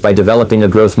success by developing a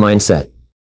growth mindset.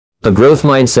 A growth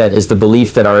mindset is the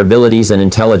belief that our abilities and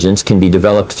intelligence can be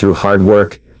developed through hard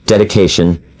work,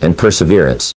 dedication, and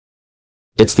perseverance.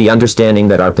 It's the understanding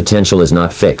that our potential is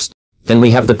not fixed, and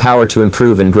we have the power to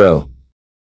improve and grow.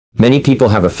 Many people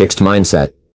have a fixed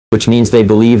mindset, which means they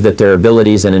believe that their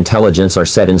abilities and intelligence are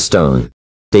set in stone.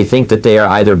 They think that they are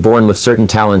either born with certain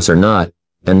talents or not,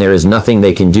 and there is nothing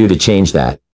they can do to change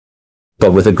that.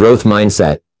 But with a growth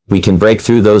mindset, we can break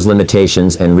through those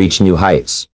limitations and reach new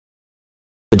heights.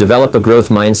 To develop a growth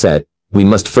mindset, we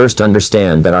must first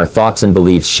understand that our thoughts and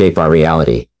beliefs shape our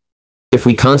reality. If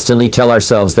we constantly tell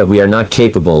ourselves that we are not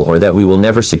capable or that we will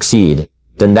never succeed,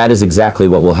 then that is exactly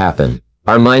what will happen.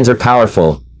 Our minds are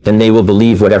powerful, and they will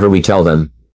believe whatever we tell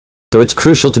them. So it's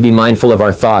crucial to be mindful of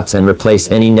our thoughts and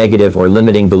replace any negative or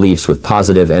limiting beliefs with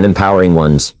positive and empowering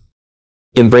ones.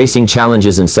 Embracing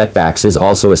challenges and setbacks is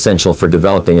also essential for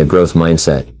developing a growth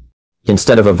mindset.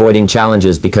 Instead of avoiding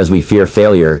challenges because we fear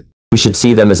failure, we should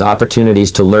see them as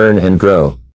opportunities to learn and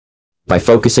grow. By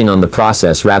focusing on the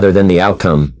process rather than the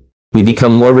outcome, we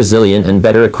become more resilient and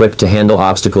better equipped to handle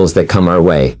obstacles that come our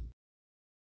way.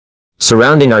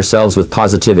 Surrounding ourselves with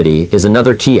positivity is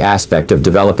another key aspect of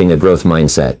developing a growth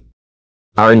mindset.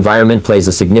 Our environment plays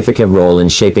a significant role in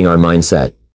shaping our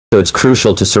mindset, so it's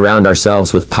crucial to surround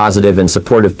ourselves with positive and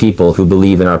supportive people who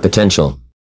believe in our potential.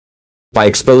 By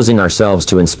exposing ourselves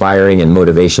to inspiring and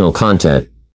motivational content,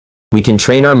 we can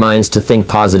train our minds to think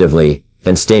positively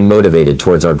and stay motivated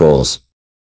towards our goals.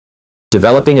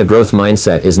 Developing a growth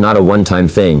mindset is not a one-time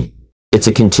thing. It's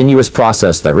a continuous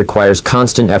process that requires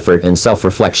constant effort and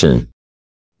self-reflection.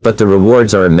 But the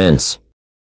rewards are immense.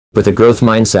 With a growth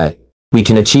mindset, we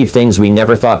can achieve things we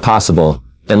never thought possible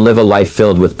and live a life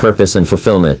filled with purpose and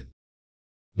fulfillment.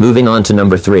 Moving on to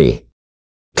number 3.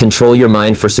 Control your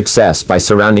mind for success by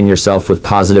surrounding yourself with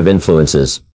positive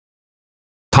influences.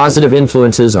 Positive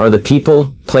influences are the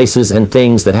people, places, and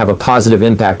things that have a positive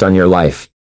impact on your life.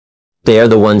 They are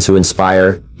the ones who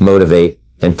inspire, motivate,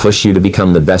 and push you to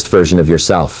become the best version of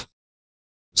yourself.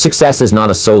 Success is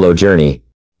not a solo journey.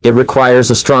 It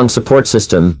requires a strong support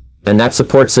system, and that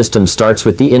support system starts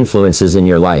with the influences in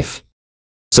your life.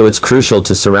 So it's crucial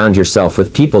to surround yourself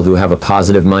with people who have a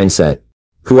positive mindset,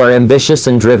 who are ambitious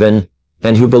and driven,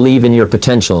 and who believe in your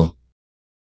potential.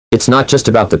 It's not just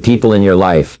about the people in your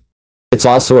life. It's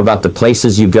also about the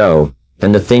places you go,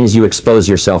 and the things you expose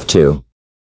yourself to.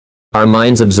 Our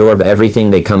minds absorb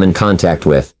everything they come in contact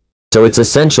with, so it's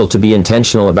essential to be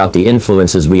intentional about the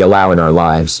influences we allow in our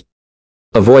lives.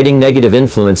 Avoiding negative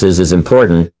influences is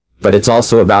important, but it's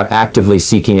also about actively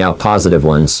seeking out positive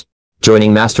ones.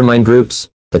 Joining mastermind groups,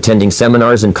 attending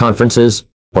seminars and conferences,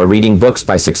 or reading books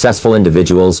by successful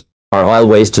individuals are all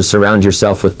ways to surround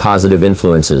yourself with positive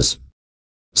influences.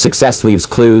 Success leaves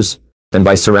clues, and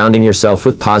by surrounding yourself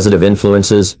with positive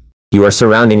influences, you are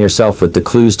surrounding yourself with the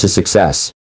clues to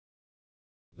success.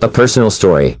 A personal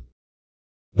story.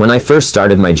 When I first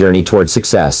started my journey toward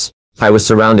success, I was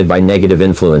surrounded by negative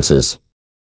influences.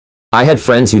 I had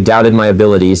friends who doubted my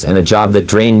abilities and a job that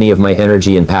drained me of my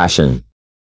energy and passion.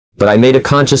 But I made a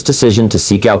conscious decision to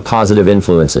seek out positive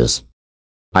influences.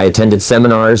 I attended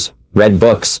seminars, read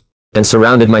books, and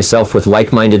surrounded myself with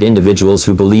like-minded individuals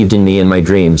who believed in me and my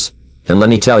dreams, and let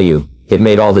me tell you, it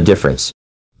made all the difference.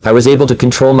 I was able to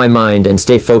control my mind and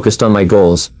stay focused on my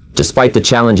goals, despite the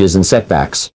challenges and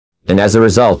setbacks, and as a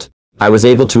result, I was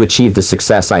able to achieve the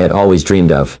success I had always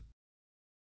dreamed of.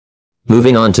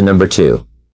 Moving on to number 2.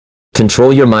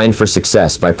 Control your mind for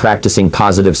success by practicing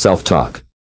positive self-talk.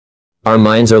 Our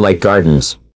minds are like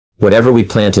gardens. Whatever we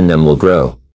plant in them will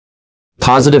grow.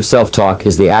 Positive self-talk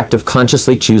is the act of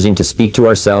consciously choosing to speak to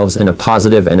ourselves in a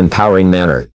positive and empowering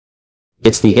manner.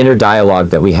 It's the inner dialogue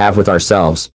that we have with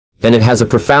ourselves, and it has a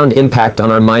profound impact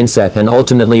on our mindset and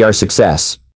ultimately our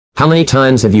success. How many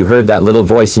times have you heard that little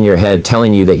voice in your head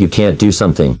telling you that you can't do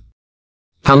something?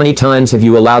 How many times have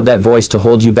you allowed that voice to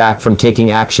hold you back from taking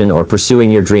action or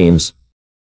pursuing your dreams?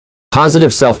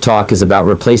 Positive self-talk is about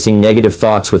replacing negative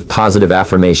thoughts with positive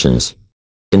affirmations.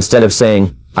 Instead of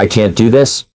saying, "I can't do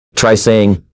this," try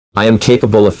saying, "I am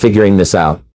capable of figuring this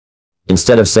out."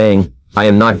 Instead of saying, "I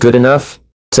am not good enough,"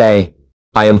 say,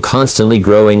 "I am constantly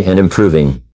growing and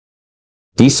improving."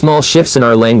 These small shifts in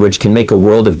our language can make a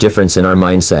world of difference in our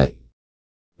mindset.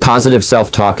 Positive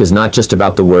self-talk is not just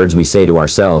about the words we say to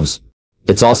ourselves.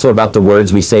 It's also about the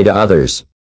words we say to others.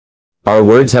 Our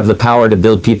words have the power to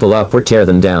build people up or tear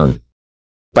them down.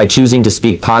 By choosing to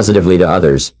speak positively to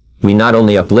others, we not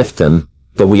only uplift them,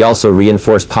 but we also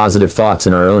reinforce positive thoughts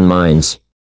in our own minds.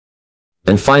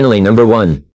 And finally, number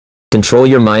 1. Control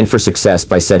your mind for success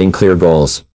by setting clear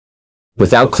goals.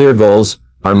 Without clear goals,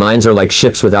 our minds are like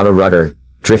ships without a rudder,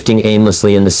 drifting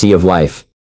aimlessly in the sea of life.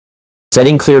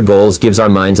 Setting clear goals gives our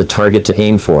minds a target to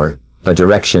aim for, a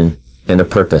direction, and a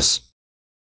purpose.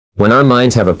 When our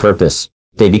minds have a purpose,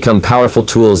 they become powerful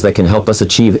tools that can help us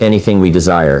achieve anything we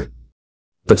desire.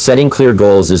 But setting clear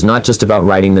goals is not just about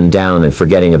writing them down and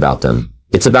forgetting about them.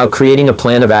 It's about creating a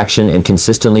plan of action and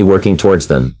consistently working towards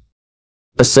them.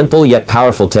 A simple yet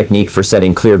powerful technique for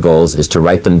setting clear goals is to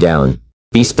write them down.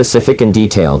 Be specific and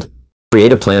detailed.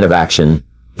 Create a plan of action.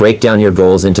 Break down your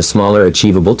goals into smaller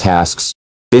achievable tasks.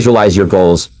 Visualize your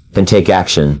goals, and take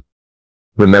action.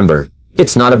 Remember,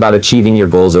 it's not about achieving your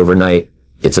goals overnight.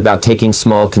 It's about taking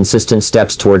small, consistent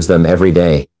steps towards them every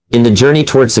day. In the journey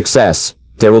towards success,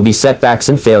 there will be setbacks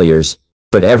and failures,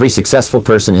 but every successful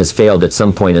person has failed at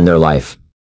some point in their life.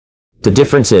 The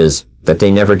difference is that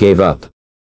they never gave up.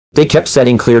 They kept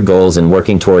setting clear goals and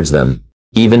working towards them,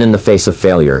 even in the face of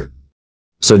failure.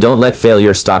 So don't let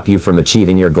failure stop you from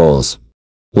achieving your goals.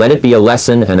 Let it be a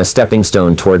lesson and a stepping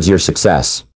stone towards your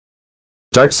success.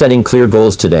 Start setting clear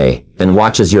goals today, and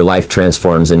watch as your life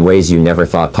transforms in ways you never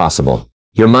thought possible.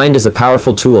 Your mind is a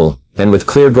powerful tool, and with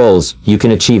clear goals, you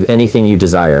can achieve anything you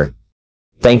desire.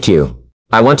 Thank you.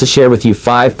 I want to share with you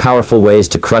 5 powerful ways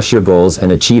to crush your goals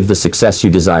and achieve the success you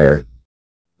desire.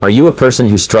 Are you a person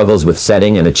who struggles with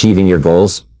setting and achieving your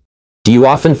goals? Do you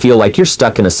often feel like you're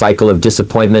stuck in a cycle of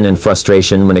disappointment and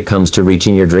frustration when it comes to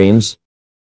reaching your dreams?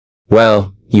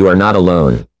 Well, you are not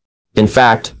alone. In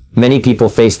fact, many people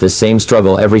face this same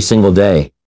struggle every single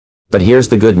day. But here's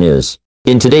the good news.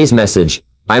 In today's message,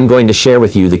 I'm going to share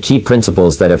with you the key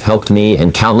principles that have helped me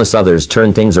and countless others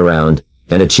turn things around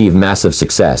and achieve massive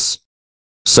success.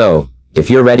 So, if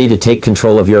you're ready to take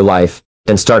control of your life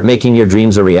and start making your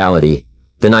dreams a reality,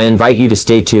 then I invite you to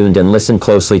stay tuned and listen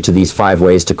closely to these 5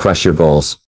 ways to crush your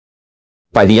goals.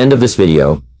 By the end of this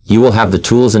video, you will have the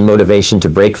tools and motivation to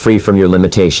break free from your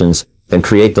limitations and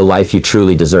create the life you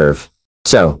truly deserve.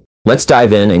 So, let's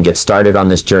dive in and get started on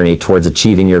this journey towards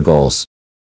achieving your goals.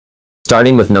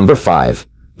 Starting with number 5,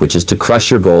 which is to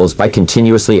crush your goals by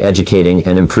continuously educating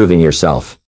and improving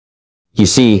yourself. You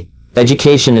see,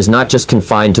 education is not just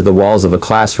confined to the walls of a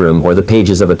classroom or the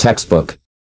pages of a textbook.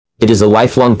 It is a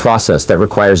lifelong process that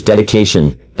requires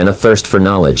dedication and a thirst for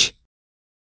knowledge.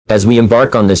 As we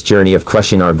embark on this journey of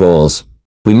crushing our goals,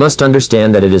 we must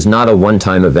understand that it is not a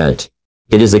one-time event.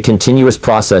 It is a continuous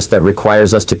process that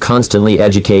requires us to constantly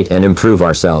educate and improve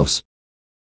ourselves.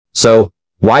 So,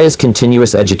 Why is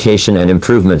continuous education and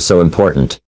improvement so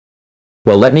important?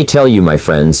 Well, let me tell you, my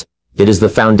friends, it is the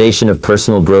foundation of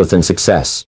personal growth and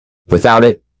success. Without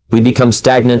it, we become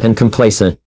stagnant and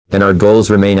complacent, and our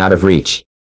goals remain out of reach.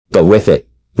 But with it,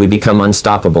 we become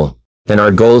unstoppable, and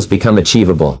our goals become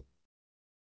achievable.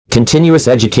 Continuous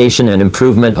education and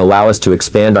improvement allow us to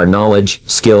expand our knowledge,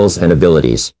 skills, and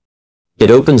abilities.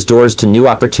 It opens doors to new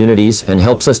opportunities and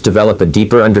helps us develop a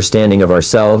deeper understanding of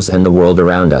ourselves and the world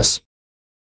around us.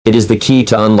 It is the key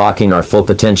to unlocking our full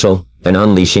potential and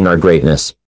unleashing our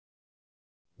greatness.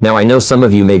 Now, I know some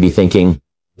of you may be thinking,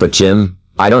 but Jim,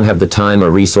 I don't have the time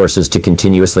or resources to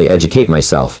continuously educate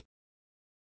myself.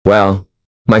 Well,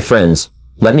 my friends,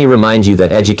 let me remind you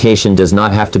that education does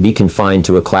not have to be confined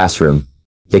to a classroom.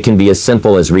 It can be as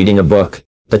simple as reading a book,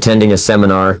 attending a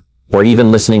seminar, or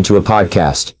even listening to a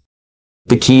podcast.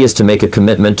 The key is to make a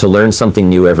commitment to learn something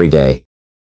new every day.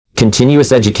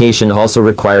 Continuous education also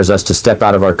requires us to step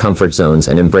out of our comfort zones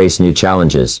and embrace new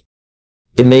challenges.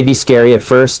 It may be scary at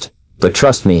first, but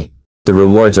trust me, the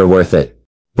rewards are worth it.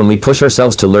 When we push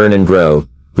ourselves to learn and grow,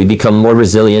 we become more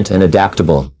resilient and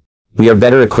adaptable. We are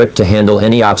better equipped to handle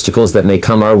any obstacles that may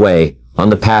come our way on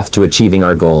the path to achieving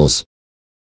our goals.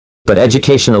 But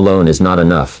education alone is not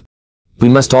enough. We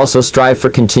must also strive for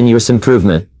continuous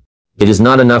improvement. It is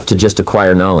not enough to just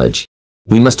acquire knowledge.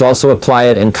 We must also apply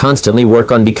it and constantly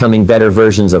work on becoming better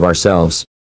versions of ourselves.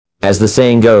 As the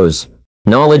saying goes,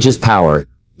 knowledge is power,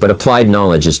 but applied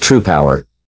knowledge is true power.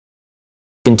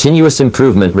 Continuous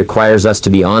improvement requires us to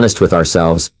be honest with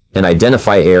ourselves and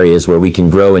identify areas where we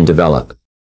can grow and develop.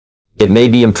 It may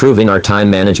be improving our time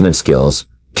management skills,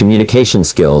 communication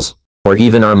skills, or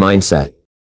even our mindset.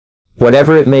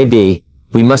 Whatever it may be,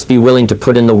 we must be willing to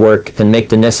put in the work and make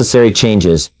the necessary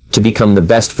changes to become the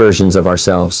best versions of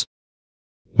ourselves.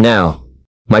 Now,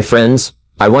 my friends,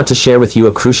 I want to share with you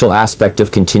a crucial aspect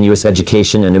of continuous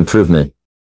education and improvement.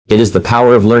 It is the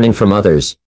power of learning from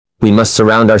others. We must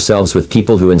surround ourselves with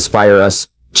people who inspire us,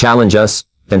 challenge us,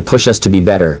 and push us to be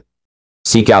better.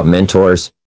 Seek out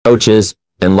mentors, coaches,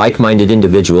 and like-minded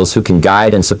individuals who can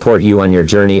guide and support you on your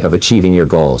journey of achieving your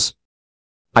goals.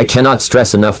 I cannot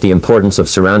stress enough the importance of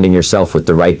surrounding yourself with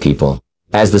the right people.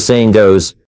 As the saying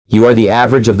goes, you are the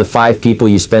average of the 5 people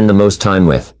you spend the most time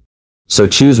with. So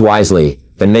choose wisely,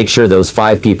 and make sure those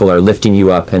 5 people are lifting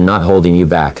you up and not holding you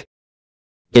back.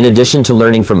 In addition to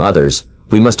learning from others,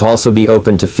 we must also be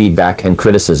open to feedback and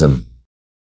criticism.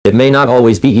 It may not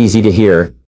always be easy to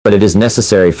hear, but it is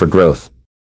necessary for growth.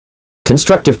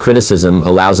 Constructive criticism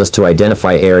allows us to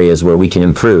identify areas where we can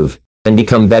improve and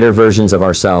become better versions of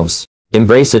ourselves.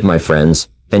 Embrace it, my friends,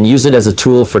 and use it as a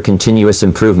tool for continuous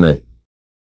improvement.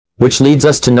 Which leads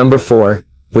us to number 4,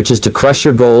 which is to crush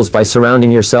your goals by surrounding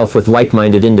yourself with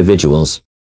like-minded individuals.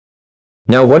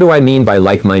 Now, what do I mean by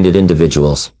like-minded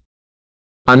individuals?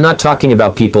 I'm not talking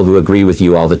about people who agree with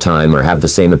you all the time or have the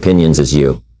same opinions as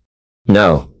you.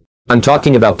 No, I'm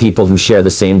talking about people who share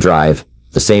the same drive,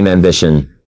 the same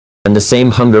ambition, and the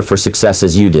same hunger for success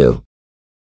as you do.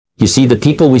 You see, the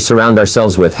people we surround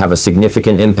ourselves with have a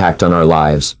significant impact on our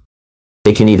lives.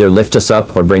 They can either lift us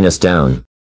up or bring us down.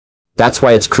 That's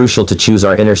why it's crucial to choose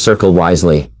our inner circle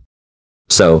wisely.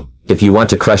 So, if you want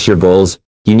to crush your goals,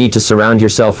 you need to surround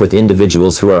yourself with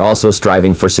individuals who are also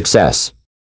striving for success.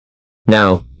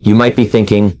 Now, you might be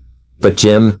thinking, but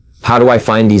Jim, how do I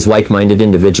find these like-minded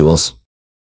individuals?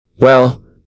 Well,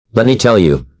 let me tell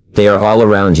you, they are all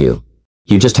around you.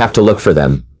 You just have to look for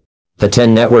them.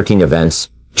 Attend networking events,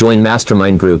 join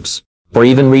mastermind groups, or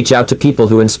even reach out to people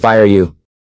who inspire you.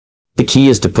 The key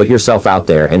is to put yourself out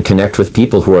there and connect with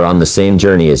people who are on the same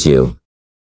journey as you.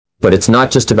 But it's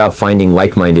not just about finding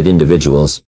like-minded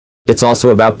individuals. It's also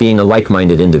about being a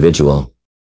like-minded individual.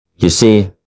 You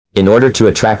see, in order to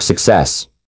attract success,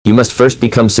 you must first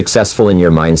become successful in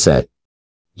your mindset.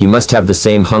 You must have the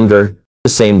same hunger, the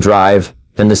same drive,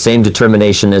 and the same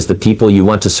determination as the people you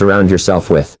want to surround yourself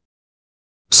with.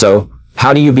 So,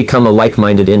 how do you become a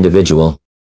like-minded individual?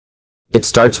 It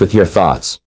starts with your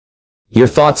thoughts. Your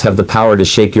thoughts have the power to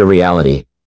shape your reality.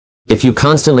 If you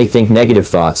constantly think negative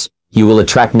thoughts, you will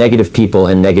attract negative people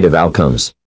and negative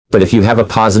outcomes. But if you have a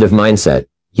positive mindset,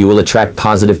 you will attract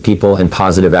positive people and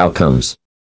positive outcomes.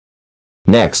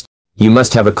 Next, you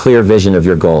must have a clear vision of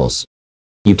your goals.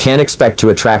 You can't expect to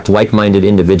attract like-minded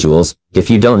individuals if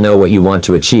you don't know what you want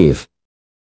to achieve.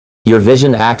 Your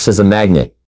vision acts as a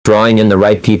magnet, drawing in the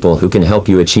right people who can help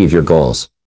you achieve your goals.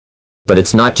 But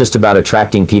it's not just about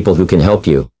attracting people who can help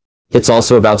you. It's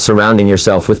also about surrounding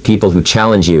yourself with people who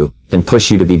challenge you and push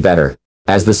you to be better.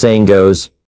 As the saying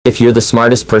goes, if you're the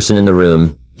smartest person in the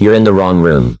room, you're in the wrong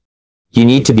room. You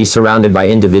need to be surrounded by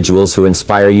individuals who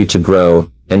inspire you to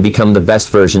grow and become the best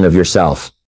version of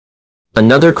yourself.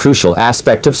 Another crucial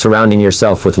aspect of surrounding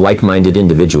yourself with like-minded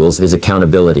individuals is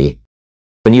accountability.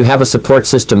 When you have a support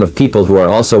system of people who are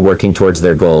also working towards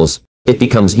their goals, it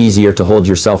becomes easier to hold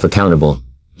yourself accountable.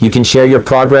 You can share your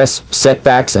progress,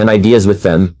 setbacks, and ideas with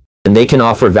them, and they can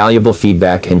offer valuable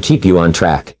feedback and keep you on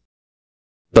track.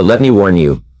 But let me warn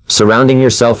you, surrounding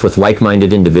yourself with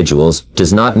like-minded individuals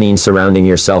does not mean surrounding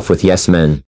yourself with yes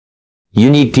men. You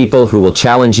need people who will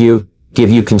challenge you, give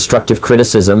you constructive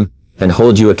criticism, and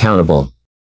hold you accountable.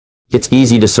 It's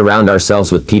easy to surround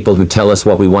ourselves with people who tell us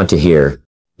what we want to hear,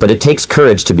 but it takes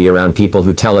courage to be around people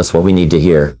who tell us what we need to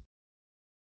hear.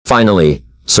 Finally,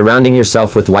 surrounding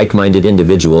yourself with like-minded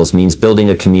individuals means building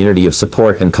a community of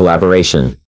support and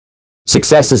collaboration.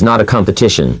 Success is not a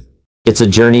competition. It's a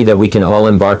journey that we can all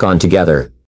embark on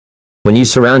together. When you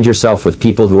surround yourself with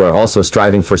people who are also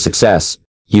striving for success,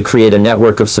 you create a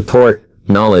network of support,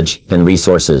 knowledge, and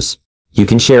resources. You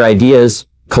can share ideas,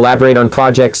 collaborate on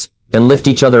projects, and lift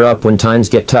each other up when times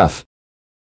get tough.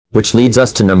 Which leads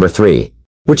us to number 3,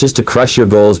 which is to crush your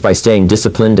goals by staying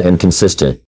disciplined and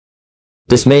consistent.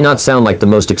 This may not sound like the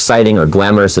most exciting or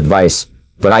glamorous advice,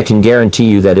 but I can guarantee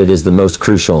you that it is the most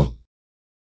crucial.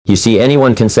 You see,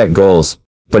 anyone can set goals,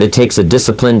 but it takes a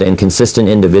disciplined and consistent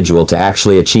individual to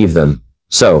actually achieve them.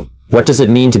 So, what does it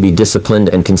mean to be disciplined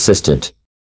and consistent?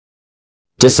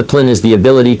 Discipline is the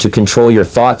ability to control your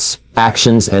thoughts,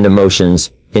 actions, and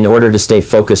emotions in order to stay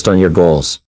focused on your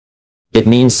goals. It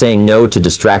means saying no to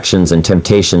distractions and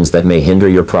temptations that may hinder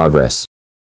your progress.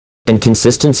 And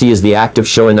consistency is the act of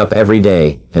showing up every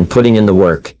day and putting in the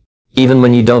work, even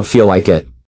when you don't feel like it.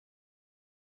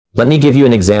 Let me give you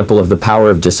an example of the power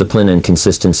of discipline and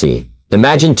consistency.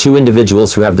 Imagine 2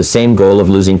 individuals who have the same goal of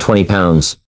losing 20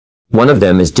 pounds. One of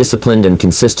them is disciplined and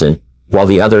consistent, while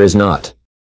the other is not.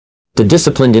 The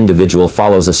disciplined individual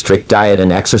follows a strict diet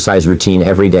and exercise routine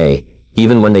every day,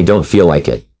 even when they don't feel like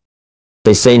it.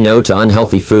 They say no to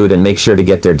unhealthy food and make sure to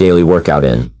get their daily workout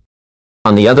in.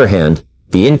 On the other hand,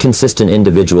 the inconsistent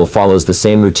individual follows the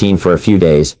same routine for a few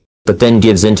days, but then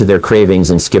gives in to their cravings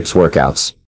and skips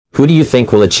workouts. Who do you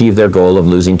think will achieve their goal of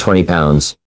losing 20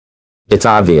 pounds? It's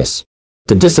obvious.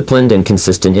 The disciplined and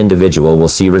consistent individual will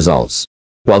see results,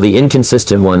 while the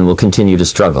inconsistent one will continue to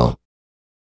struggle.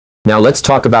 Now let's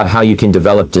talk about how you can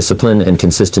develop discipline and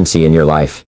consistency in your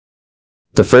life.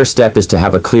 The first step is to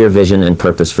have a clear vision and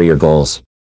purpose for your goals.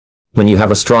 When you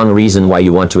have a strong reason why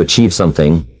you want to achieve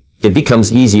something, it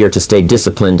becomes easier to stay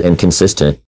disciplined and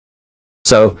consistent.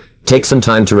 So, take some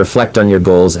time to reflect on your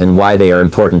goals and why they are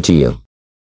important to you.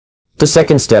 The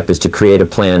second step is to create a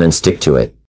plan and stick to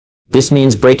it. This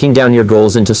means breaking down your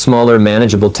goals into smaller,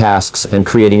 manageable tasks and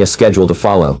creating a schedule to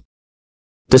follow.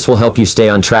 This will help you stay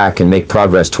on track and make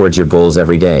progress towards your goals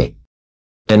every day.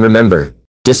 And remember,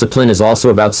 discipline is also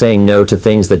about saying no to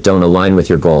things that don't align with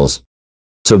your goals.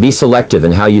 So be selective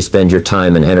in how you spend your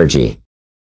time and energy.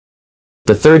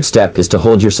 The third step is to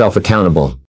hold yourself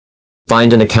accountable.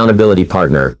 Find an accountability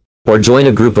partner, or join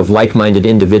a group of like-minded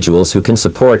individuals who can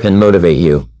support and motivate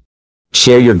you.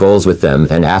 Share your goals with them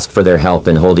and ask for their help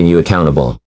in holding you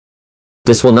accountable.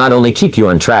 This will not only keep you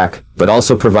on track, but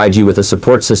also provide you with a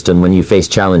support system when you face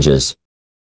challenges.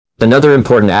 Another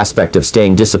important aspect of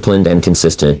staying disciplined and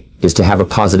consistent is to have a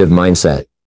positive mindset.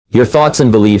 Your thoughts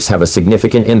and beliefs have a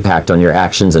significant impact on your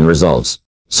actions and results,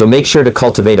 so make sure to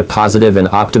cultivate a positive and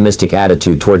optimistic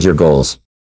attitude towards your goals.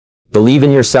 Believe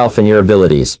in yourself and your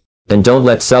abilities, and don't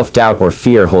let self-doubt or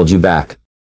fear hold you back.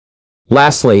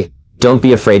 Lastly, don't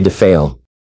be afraid to fail.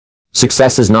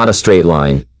 Success is not a straight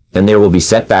line, and there will be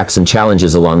setbacks and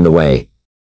challenges along the way.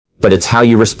 But it's how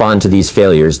you respond to these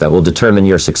failures that will determine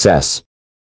your success.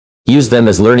 Use them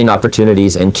as learning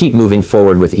opportunities and keep moving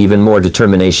forward with even more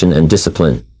determination and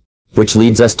discipline. Which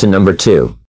leads us to number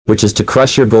 2, which is to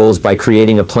crush your goals by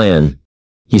creating a plan.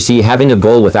 You see, having a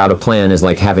goal without a plan is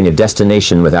like having a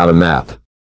destination without a map.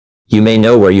 You may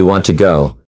know where you want to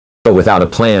go, but without a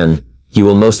plan, you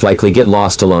will most likely get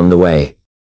lost along the way.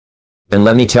 And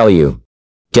let me tell you,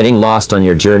 getting lost on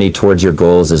your journey towards your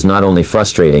goals is not only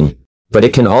frustrating, but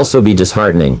it can also be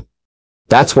disheartening.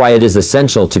 That's why it is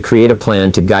essential to create a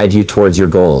plan to guide you towards your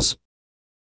goals.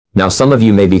 Now some of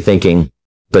you may be thinking,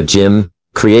 but Jim,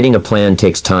 creating a plan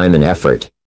takes time and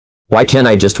effort. Why can't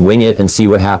I just wing it and see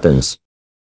what happens?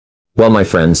 Well, my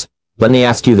friends, let me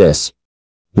ask you this.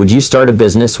 Would you start a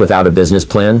business without a business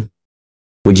plan?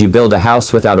 Would you build a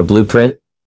house without a blueprint?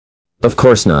 Of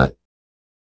course not.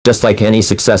 Just like any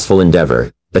successful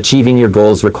endeavor, achieving your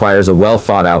goals requires a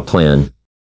well-thought-out plan.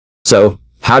 So,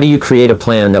 how do you create a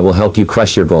plan that will help you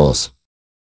crush your goals?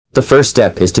 The first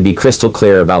step is to be crystal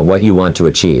clear about what you want to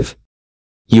achieve.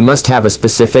 You must have a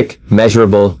specific,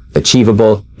 measurable,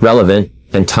 achievable, relevant,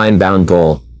 and time-bound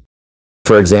goal.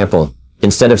 For example,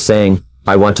 instead of saying,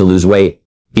 I want to lose weight,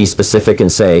 be specific and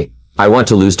say, I want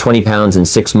to lose 20 pounds in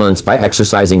 6 months by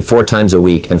exercising 4 times a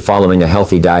week and following a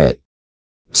healthy diet.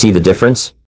 See the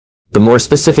difference? The more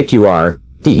specific you are,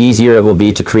 the easier it will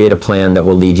be to create a plan that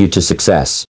will lead you to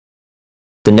success.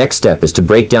 The next step is to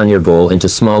break down your goal into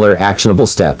smaller, actionable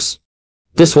steps.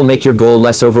 This will make your goal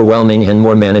less overwhelming and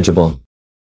more manageable.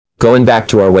 Going back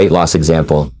to our weight loss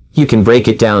example, you can break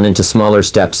it down into smaller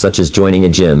steps such as joining a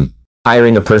gym,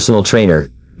 hiring a personal trainer,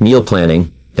 meal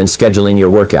planning, and scheduling your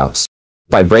workouts.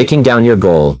 By breaking down your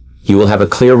goal, you will have a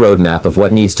clear roadmap of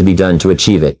what needs to be done to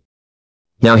achieve it.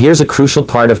 Now here's a crucial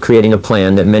part of creating a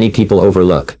plan that many people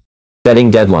overlook.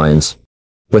 Setting deadlines.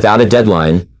 Without a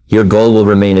deadline, your goal will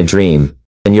remain a dream,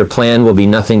 and your plan will be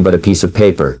nothing but a piece of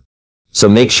paper. So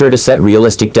make sure to set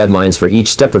realistic deadlines for each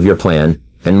step of your plan,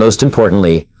 and most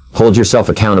importantly, hold yourself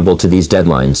accountable to these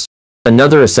deadlines.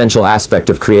 Another essential aspect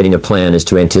of creating a plan is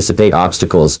to anticipate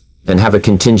obstacles and have a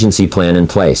contingency plan in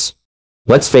place.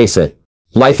 Let's face it,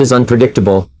 life is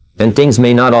unpredictable, and things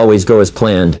may not always go as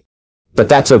planned. But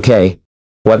that's okay.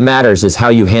 What matters is how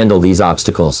you handle these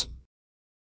obstacles.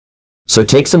 So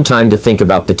take some time to think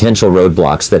about potential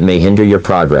roadblocks that may hinder your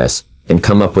progress, and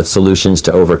come up with solutions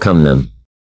to overcome them.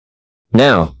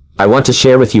 Now, I want to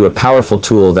share with you a powerful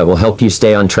tool that will help you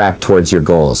stay on track towards your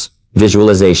goals: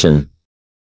 visualization.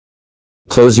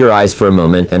 Close your eyes for a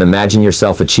moment and imagine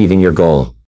yourself achieving your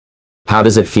goal. How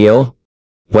does it feel?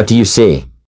 What do you see?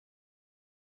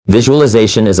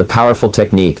 Visualization is a powerful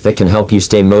technique that can help you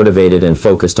stay motivated and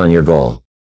focused on your goal.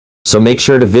 So make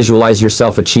sure to visualize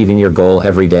yourself achieving your goal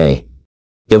every day.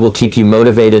 It will keep you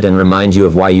motivated and remind you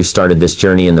of why you started this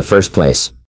journey in the first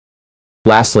place.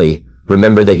 Lastly,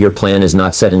 remember that your plan is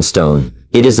not set in stone.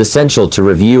 It is essential to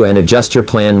review and adjust your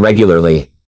plan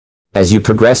regularly. As you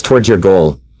progress towards your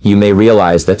goal, you may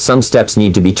realize that some steps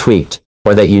need to be tweaked,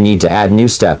 or that you need to add new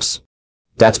steps.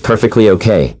 That's perfectly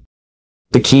okay.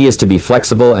 The key is to be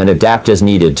flexible and adapt as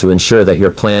needed to ensure that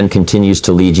your plan continues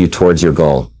to lead you towards your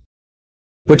goal.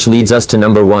 Which leads us to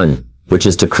number 1, which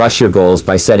is to crush your goals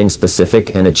by setting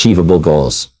specific and achievable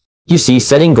goals. You see,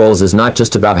 setting goals is not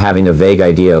just about having a vague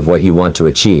idea of what you want to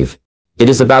achieve. It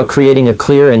is about creating a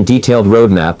clear and detailed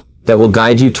roadmap that will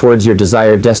guide you towards your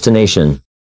desired destination.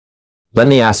 Let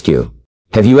me ask you,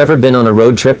 have you ever been on a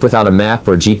road trip without a map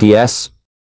or GPS?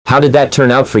 How did that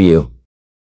turn out for you?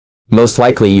 Most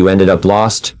likely you ended up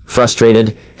lost,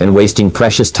 frustrated, and wasting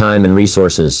precious time and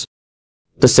resources.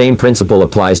 The same principle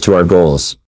applies to our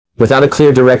goals. Without a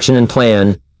clear direction and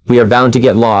plan, we are bound to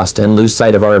get lost and lose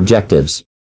sight of our objectives.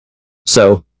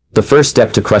 So, the first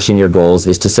step to crushing your goals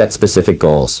is to set specific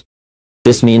goals.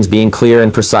 This means being clear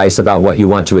and precise about what you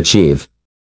want to achieve.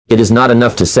 It is not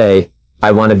enough to say,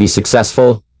 I want to be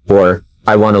successful, or,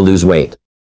 I want to lose weight.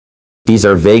 These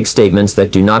are vague statements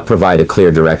that do not provide a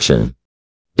clear direction.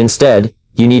 Instead,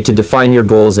 you need to define your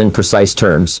goals in precise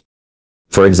terms.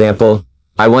 For example,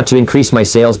 I want to increase my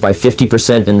sales by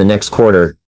 50% in the next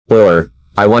quarter, or,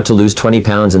 I want to lose 20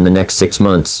 pounds in the next 6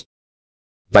 months.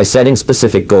 By setting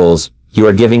specific goals, you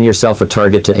are giving yourself a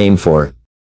target to aim for.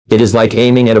 It is like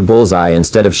aiming at a bullseye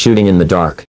instead of shooting in the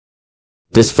dark.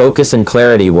 This focus and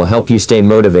clarity will help you stay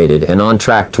motivated and on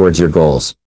track towards your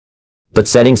goals. But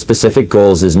setting specific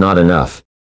goals is not enough.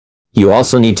 You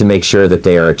also need to make sure that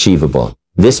they are achievable.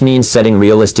 This means setting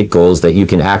realistic goals that you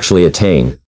can actually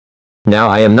attain. Now,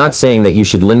 I am not saying that you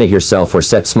should limit yourself or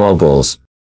set small goals,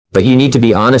 but you need to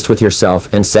be honest with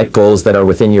yourself and set goals that are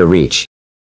within your reach.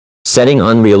 Setting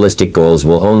unrealistic goals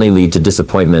will only lead to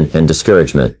disappointment and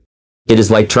discouragement. It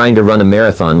is like trying to run a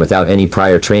marathon without any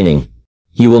prior training.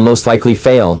 You will most likely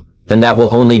fail, and that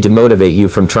will only demotivate you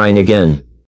from trying again.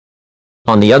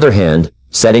 On the other hand,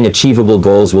 setting achievable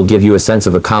goals will give you a sense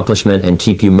of accomplishment and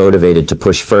keep you motivated to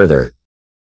push further.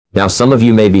 Now, some of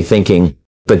you may be thinking,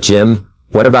 but Jim,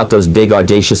 what about those big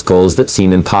audacious goals that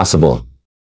seem impossible?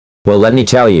 Well, let me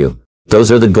tell you,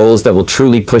 those are the goals that will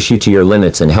truly push you to your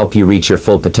limits and help you reach your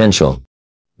full potential.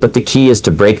 But the key is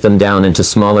to break them down into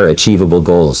smaller, achievable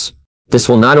goals. This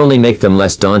will not only make them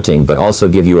less daunting but also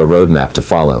give you a roadmap to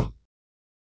follow.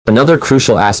 Another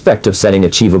crucial aspect of setting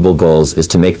achievable goals is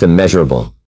to make them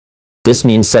measurable. This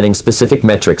means setting specific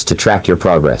metrics to track your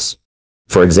progress.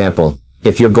 For example,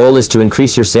 if your goal is to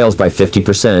increase your sales by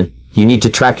 50%, you need to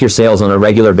track your sales on a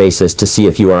regular basis to see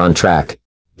if you are on track.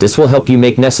 This will help you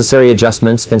make necessary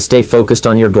adjustments and stay focused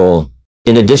on your goal.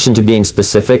 In addition to being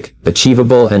specific,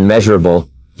 achievable, and measurable,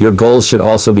 your goals should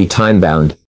also be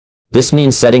time-bound. This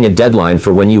means setting a deadline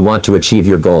for when you want to achieve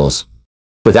your goals.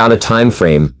 Without a time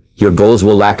frame, your goals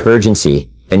will lack urgency,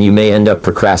 and you may end up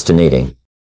procrastinating.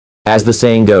 As the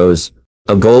saying goes,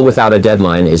 a goal without a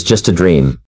deadline is just a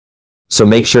dream. So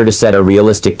make sure to set a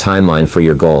realistic timeline for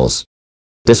your goals.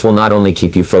 This will not only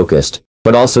keep you focused,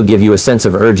 but also give you a sense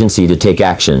of urgency to take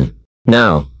action.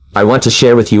 Now, I want to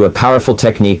share with you a powerful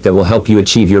technique that will help you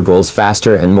achieve your goals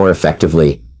faster and more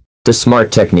effectively. The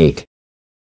SMART technique.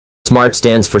 SMART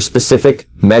stands for specific,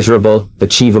 measurable,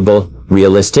 achievable,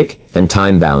 realistic, and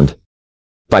time-bound.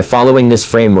 By following this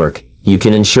framework, you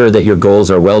can ensure that your goals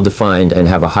are well-defined and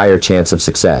have a higher chance of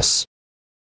success.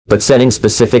 But setting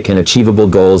specific and achievable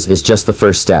goals is just the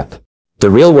first step. The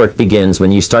real work begins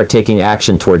when you start taking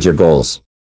action towards your goals.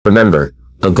 Remember,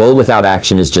 a goal without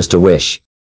action is just a wish.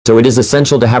 So it is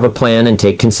essential to have a plan and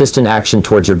take consistent action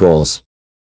towards your goals.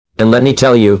 And let me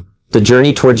tell you, the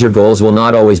journey towards your goals will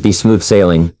not always be smooth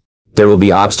sailing. There will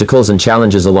be obstacles and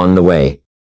challenges along the way.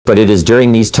 But it is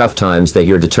during these tough times that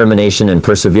your determination and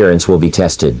perseverance will be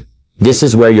tested. This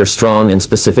is where your strong and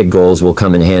specific goals will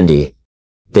come in handy.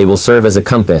 They will serve as a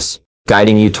compass,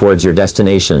 guiding you towards your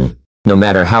destination, no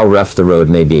matter how rough the road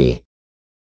may be.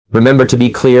 Remember to be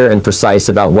clear and precise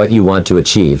about what you want to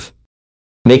achieve.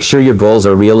 Make sure your goals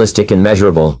are realistic and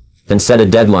measurable, and set a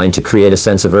deadline to create a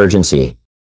sense of urgency.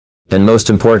 And most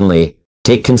importantly,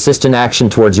 take consistent action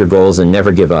towards your goals and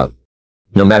never give up,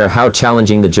 no matter how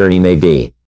challenging the journey may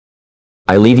be.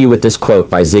 I leave you with this quote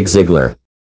by Zig Ziglar.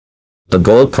 A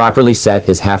goal properly set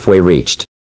is halfway reached.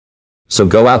 So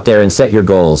go out there and set your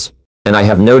goals, and I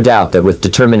have no doubt that with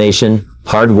determination,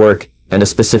 hard work, and a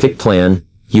specific plan,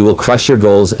 you will crush your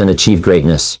goals and achieve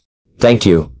greatness. Thank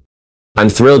you. I'm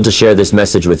thrilled to share this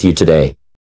message with you today.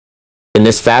 In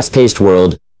this fast-paced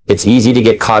world, it's easy to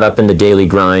get caught up in the daily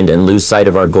grind and lose sight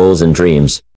of our goals and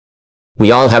dreams.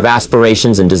 We all have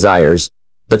aspirations and desires,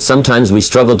 but sometimes we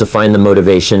struggle to find the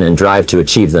motivation and drive to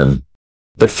achieve them.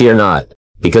 But fear not,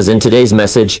 because in today's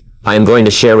message, I am going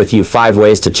to share with you 5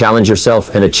 ways to challenge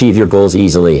yourself and achieve your goals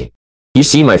easily. You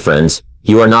see, my friends,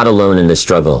 you are not alone in this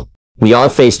struggle. We all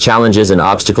face challenges and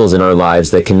obstacles in our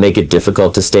lives that can make it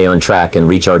difficult to stay on track and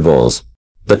reach our goals.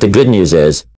 But the good news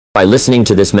is, by listening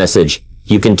to this message,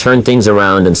 you can turn things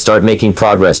around and start making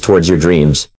progress towards your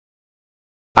dreams.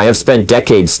 I have spent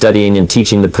decades studying and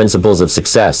teaching the principles of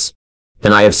success,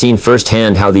 and I have seen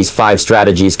firsthand how these 5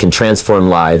 strategies can transform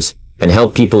lives and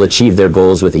help people achieve their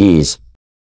goals with ease.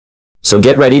 So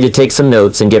get ready to take some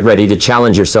notes and get ready to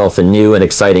challenge yourself in new and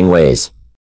exciting ways.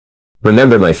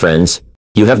 Remember, my friends,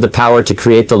 you have the power to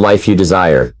create the life you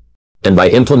desire, and by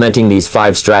implementing these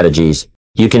 5 strategies,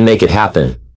 you can make it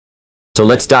happen. So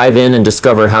let's dive in and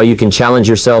discover how you can challenge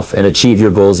yourself and achieve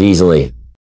your goals easily.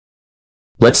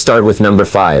 Let's start with number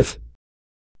 5.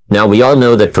 Now we all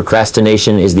know that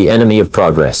procrastination is the enemy of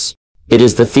progress. It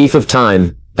is the thief of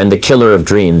time, and the killer of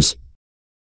dreams.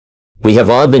 We have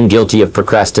all been guilty of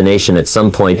procrastination at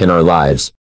some point in our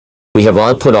lives. We have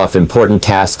all put off important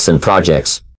tasks and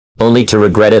projects, only to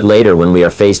regret it later when we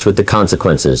are faced with the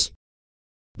consequences.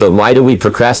 But why do we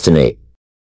procrastinate?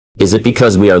 Is it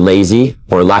because we are lazy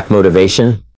or lack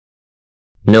motivation?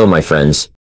 No, my friends.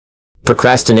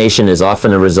 Procrastination is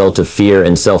often a result of fear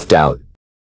and self-doubt.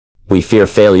 We fear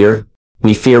failure,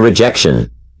 we fear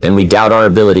rejection, and we doubt our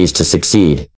abilities to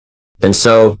succeed. And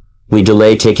so, we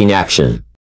delay taking action.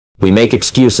 We make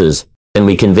excuses, and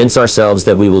we convince ourselves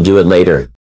that we will do it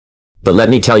later. But let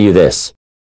me tell you this.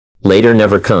 Later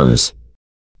never comes.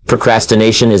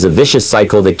 Procrastination is a vicious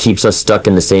cycle that keeps us stuck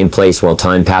in the same place while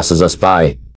time passes us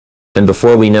by. And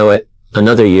before we know it,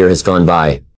 another year has gone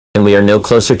by, and we are no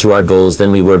closer to our goals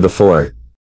than we were before.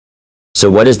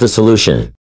 So what is the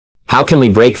solution? How can we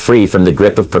break free from the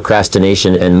grip of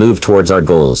procrastination and move towards our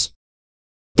goals?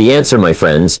 The answer, my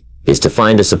friends, is to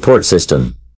find a support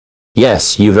system.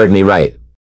 Yes, you heard me right.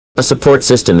 A support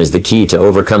system is the key to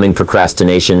overcoming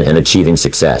procrastination and achieving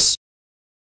success.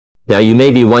 Now you may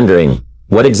be wondering,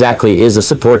 what exactly is a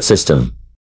support system?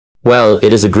 Well,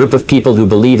 it is a group of people who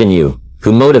believe in you,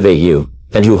 who motivate you,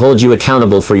 and who hold you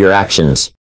accountable for your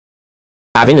actions.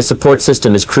 Having a support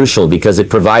system is crucial because it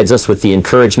provides us with the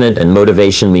encouragement and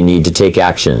motivation we need to take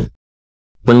action.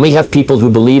 When we have people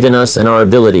who believe in us and our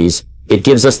abilities, it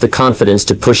gives us the confidence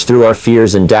to push through our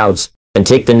fears and doubts, and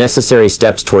take the necessary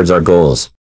steps towards our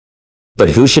goals. But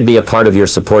who should be a part of your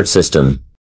support system?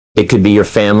 It could be your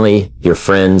family, your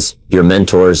friends, your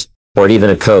mentors, or even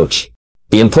a coach.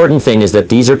 The important thing is that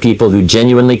these are people who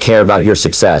genuinely care about your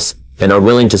success, and are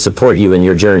willing to support you in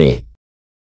your journey.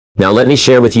 Now let me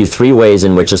share with you 3 ways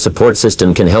in which a support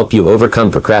system can help you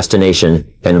overcome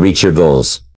procrastination and reach your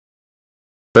goals.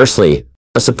 Firstly,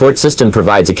 a support system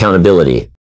provides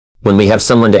accountability. When we have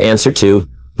someone to answer to,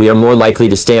 we are more likely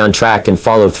to stay on track and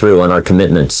follow through on our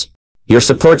commitments. Your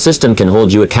support system can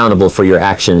hold you accountable for your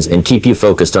actions and keep you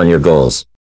focused on your goals.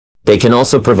 They can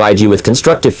also provide you with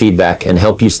constructive feedback and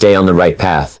help you stay on the right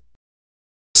path.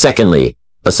 Secondly,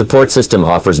 a support system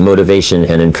offers motivation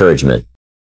and encouragement.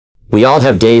 We all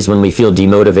have days when we feel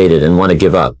demotivated and want to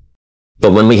give up.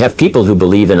 But when we have people who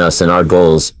believe in us and our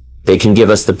goals, they can give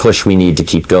us the push we need to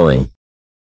keep going.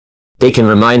 They can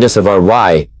remind us of our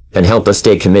why and help us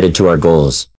stay committed to our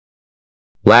goals.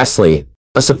 Lastly,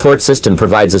 a support system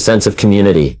provides a sense of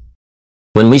community.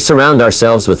 When we surround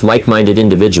ourselves with like-minded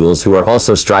individuals who are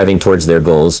also striving towards their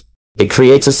goals, it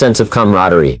creates a sense of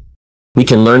camaraderie. We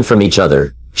can learn from each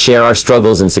other, share our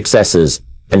struggles and successes,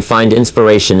 and find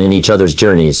inspiration in each other's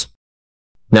journeys.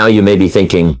 Now you may be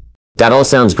thinking, that all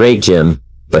sounds great, Jim,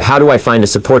 but how do I find a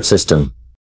support system?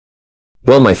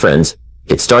 Well, my friends,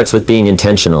 it starts with being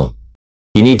intentional.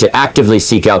 You need to actively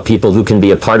seek out people who can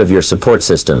be a part of your support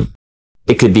system.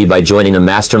 It could be by joining a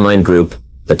mastermind group,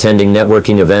 attending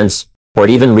networking events, or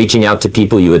even reaching out to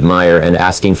people you admire and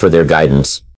asking for their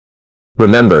guidance.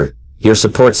 Remember, your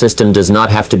support system does not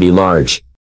have to be large.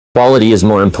 Quality is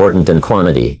more important than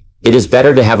quantity. It is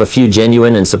better to have a few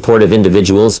genuine and supportive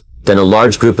individuals than a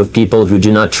large group of people who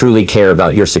do not truly care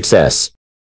about your success.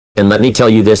 And let me tell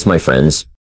you this, my friends.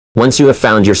 Once you have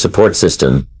found your support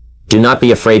system, do not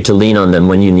be afraid to lean on them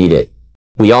when you need it.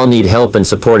 We all need help and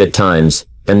support at times,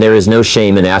 and there is no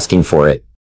shame in asking for it.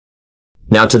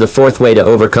 Now to the fourth way to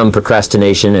overcome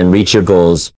procrastination and reach your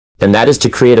goals, and that is to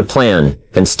create a plan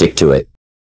and stick to it.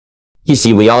 You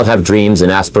see, we all have dreams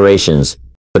and aspirations,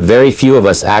 but very few of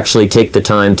us actually take the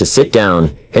time to sit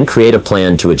down and create a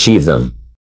plan to achieve them.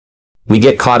 We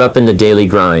get caught up in the daily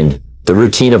grind, the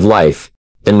routine of life,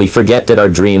 and we forget that our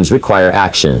dreams require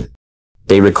action.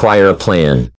 They require a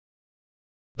plan.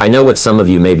 I know what some of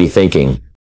you may be thinking.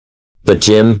 But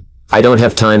Jim, I don't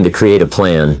have time to create a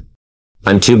plan.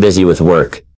 I'm too busy with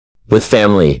work, with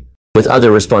family, with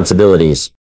other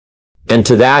responsibilities. And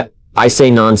to that, I say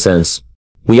nonsense.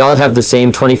 We all have the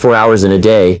same 24 hours in a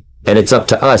day, and it's up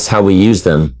to us how we use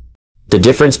them. The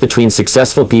difference between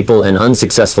successful people and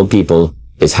unsuccessful people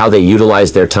is how they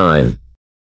utilize their time.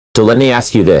 So let me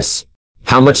ask you this.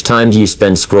 How much time do you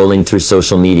spend scrolling through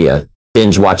social media,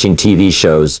 binge watching TV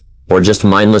shows, or just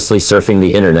mindlessly surfing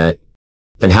the internet?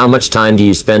 And how much time do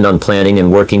you spend on planning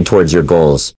and working towards your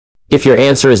goals? If your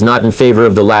answer is not in favor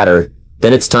of the latter,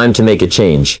 then it's time to make a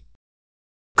change.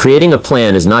 Creating a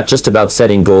plan is not just about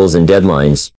setting goals and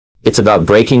deadlines. It's about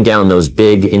breaking down those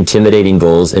big, intimidating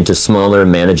goals into smaller,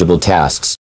 manageable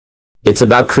tasks. It's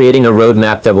about creating a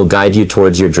roadmap that will guide you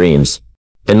towards your dreams.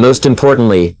 And most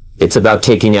importantly, it's about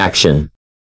taking action.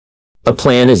 A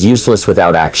plan is useless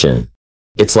without action.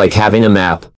 It's like having a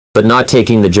map, but not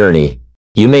taking the journey.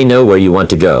 You may know where you want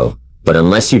to go, but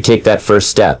unless you take that first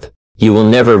step, you will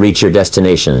never reach your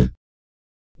destination.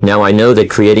 Now I know that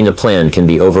creating a plan can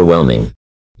be overwhelming.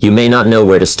 You may not know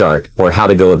where to start or how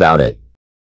to go about it.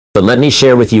 But let me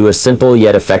share with you a simple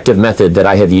yet effective method that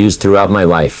I have used throughout my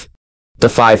life. The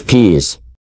 5 Ps.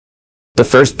 The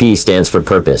first P stands for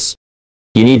purpose.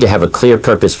 You need to have a clear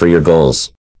purpose for your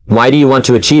goals. Why do you want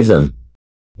to achieve them?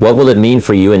 What will it mean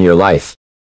for you in your life?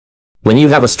 When you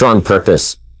have a strong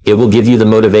purpose, it will give you the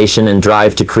motivation and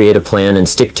drive to create a plan and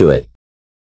stick to it.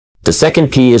 The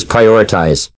second P is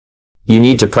prioritize. You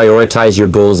need to prioritize your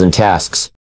goals and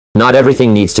tasks. Not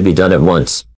everything needs to be done at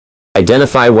once.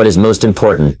 Identify what is most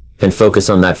important, and focus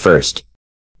on that first.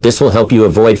 This will help you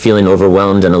avoid feeling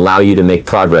overwhelmed and allow you to make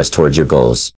progress towards your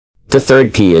goals. The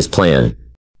third P is plan.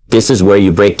 This is where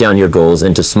you break down your goals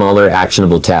into smaller,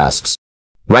 actionable tasks.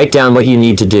 Write down what you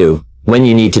need to do, when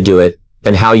you need to do it,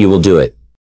 and how you will do it.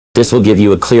 This will give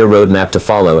you a clear roadmap to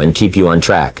follow and keep you on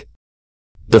track.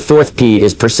 The fourth P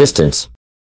is persistence.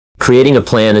 Creating a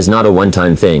plan is not a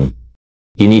one-time thing.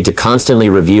 You need to constantly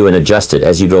review and adjust it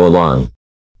as you go along.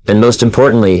 And most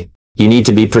importantly, you need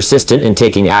to be persistent in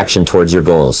taking action towards your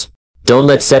goals. Don't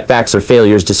let setbacks or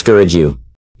failures discourage you.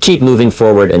 Keep moving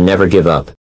forward and never give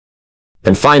up.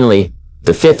 And finally,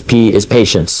 the fifth P is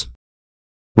patience.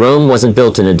 Rome wasn't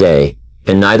built in a day,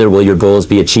 and neither will your goals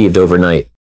be achieved overnight.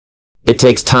 It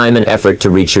takes time and effort to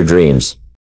reach your dreams.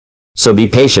 So be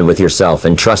patient with yourself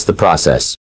and trust the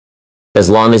process. As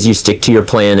long as you stick to your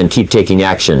plan and keep taking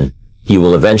action, you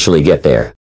will eventually get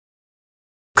there.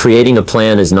 Creating a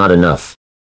plan is not enough.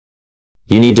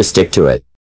 You need to stick to it.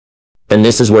 And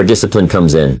this is where discipline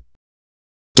comes in.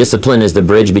 Discipline is the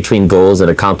bridge between goals and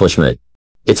accomplishment.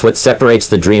 It's what separates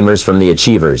the dreamers from the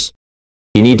achievers.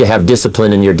 You need to have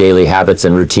discipline in your daily habits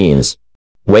and routines.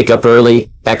 Wake up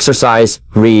early, exercise,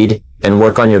 read, and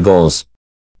work on your goals.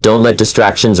 Don't let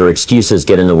distractions or excuses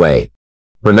get in the way.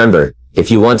 Remember, if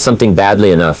you want something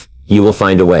badly enough, you will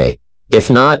find a way. If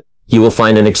not, you will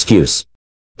find an excuse.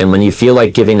 And when you feel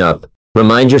like giving up,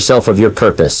 remind yourself of your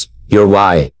purpose, your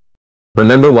why.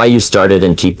 Remember why you started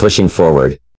and keep pushing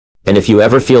forward. And if you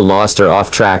ever feel lost or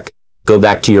off track, go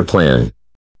back to your plan.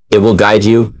 It will guide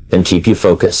you and keep you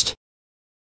focused.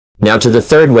 Now to the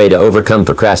third way to overcome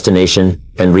procrastination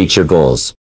and reach your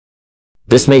goals.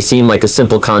 This may seem like a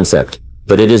simple concept,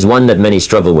 but it is one that many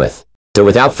struggle with. So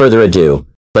without further ado,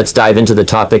 let's dive into the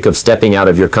topic of stepping out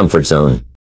of your comfort zone.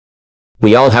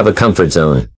 We all have a comfort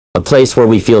zone, a place where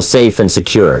we feel safe and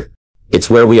secure. It's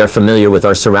where we are familiar with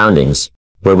our surroundings,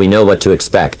 where we know what to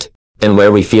expect, and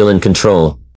where we feel in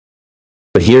control.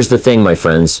 But here's the thing, my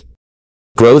friends.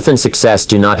 Growth and success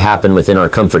do not happen within our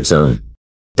comfort zone.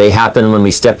 They happen when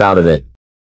we step out of it.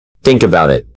 Think about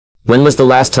it. When was the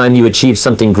last time you achieved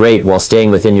something great while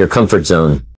staying within your comfort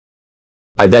zone?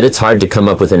 I bet it's hard to come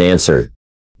up with an answer.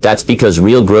 That's because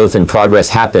real growth and progress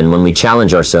happen when we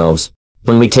challenge ourselves,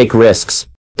 when we take risks,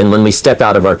 and when we step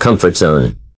out of our comfort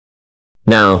zone.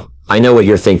 Now, I know what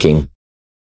you're thinking.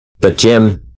 But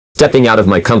Jim, stepping out of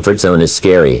my comfort zone is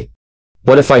scary.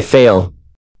 What if I fail?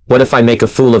 What if I make a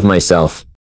fool of myself?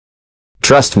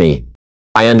 Trust me,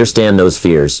 I understand those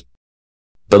fears.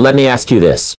 But let me ask you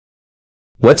this.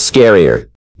 What's scarier,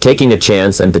 taking a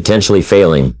chance and potentially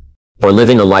failing, or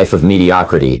living a life of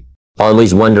mediocrity,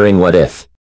 always wondering what if?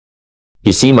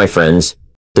 You see, my friends,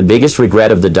 the biggest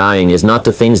regret of the dying is not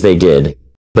the things they did,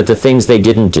 but the things they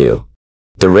didn't do.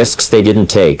 The risks they didn't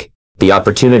take, the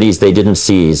opportunities they didn't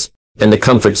seize, and the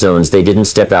comfort zones they didn't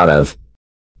step out of.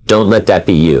 Don't let that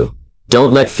be you.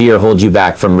 Don't let fear hold you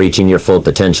back from reaching your full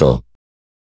potential.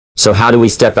 So how do we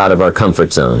step out of our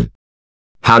comfort zone?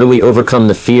 How do we overcome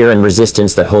the fear and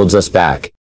resistance that holds us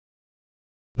back?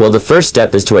 Well, the first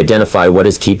step is to identify what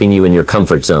is keeping you in your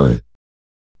comfort zone.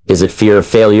 Is it fear of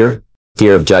failure?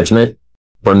 Fear of judgment?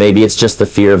 Or maybe it's just the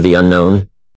fear of the unknown?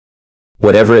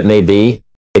 Whatever it may be,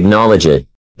 acknowledge it,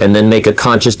 and then make a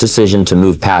conscious decision to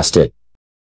move past it.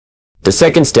 The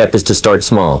second step is to start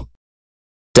small.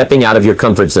 Stepping out of your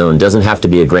comfort zone doesn't have to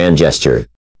be a grand gesture.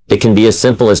 It can be as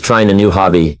simple as trying a new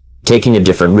hobby, taking a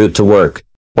different route to work,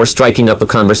 or striking up a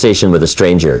conversation with a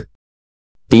stranger.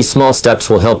 These small steps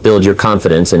will help build your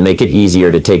confidence and make it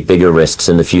easier to take bigger risks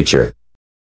in the future.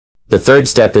 The third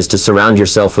step is to surround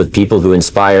yourself with people who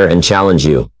inspire and challenge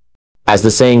you. As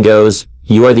the saying goes,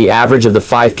 you are the average of the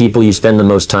 5 people you spend the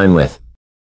most time with.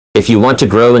 If you want to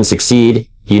grow and succeed,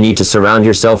 you need to surround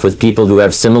yourself with people who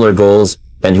have similar goals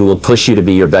and who will push you to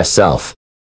be your best self.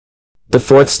 The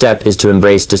fourth step is to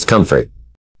embrace discomfort.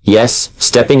 Yes,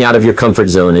 stepping out of your comfort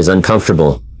zone is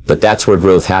uncomfortable, but that's where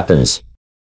growth happens.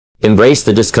 Embrace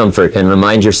the discomfort and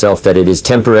remind yourself that it is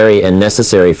temporary and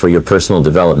necessary for your personal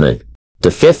development.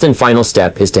 The fifth and final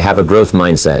step is to have a growth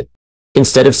mindset.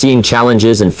 Instead of seeing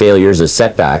challenges and failures as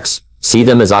setbacks, see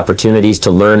them as opportunities to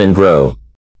learn and grow.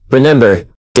 Remember,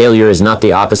 failure is not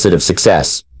the opposite of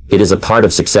success. It is a part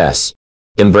of success.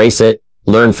 Embrace it,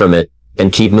 learn from it,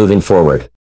 and keep moving forward.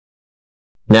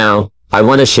 Now, I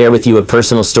want to share with you a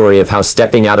personal story of how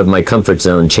stepping out of my comfort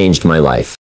zone changed my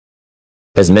life.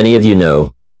 As many of you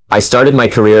know, I started my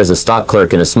career as a stock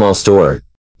clerk in a small store.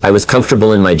 I was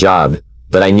comfortable in my job,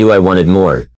 but I knew I wanted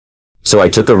more. So I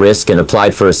took a risk and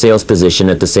applied for a sales position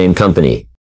at the same company.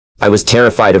 I was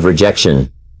terrified of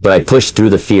rejection, but I pushed through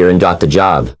the fear and got the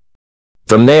job.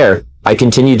 From there, I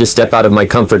continued to step out of my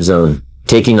comfort zone,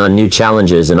 taking on new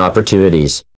challenges and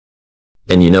opportunities.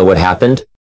 And you know what happened?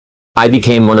 I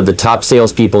became one of the top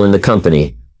salespeople in the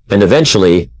company, and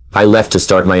eventually, I left to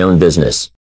start my own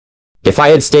business. If I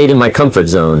had stayed in my comfort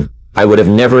zone, I would have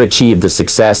never achieved the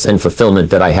success and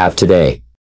fulfillment that I have today.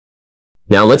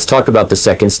 Now let's talk about the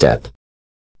second step.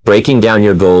 Breaking down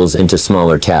your goals into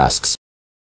smaller tasks.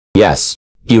 Yes,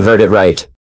 you heard it right.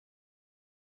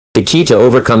 The key to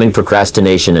overcoming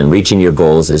procrastination and reaching your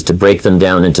goals is to break them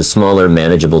down into smaller,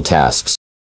 manageable tasks.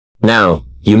 Now,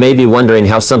 you may be wondering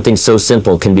how something so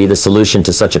simple can be the solution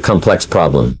to such a complex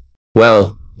problem.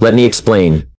 Well, let me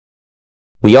explain.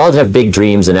 We all have big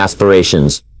dreams and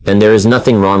aspirations, and there is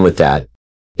nothing wrong with that.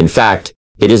 In fact,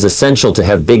 it is essential to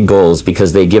have big goals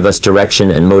because they give us direction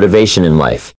and motivation in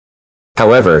life.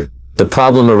 However, the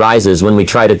problem arises when we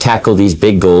try to tackle these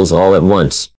big goals all at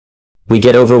once. We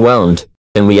get overwhelmed,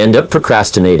 and we end up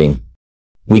procrastinating.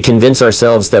 We convince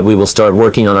ourselves that we will start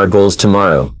working on our goals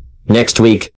tomorrow, next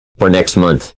week, or next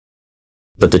month.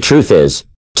 But the truth is,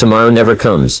 tomorrow never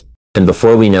comes, and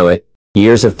before we know it,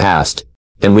 years have passed,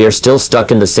 and we are still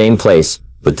stuck in the same place,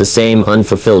 with the same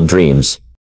unfulfilled dreams.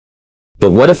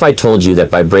 But what if I told you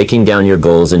that by breaking down your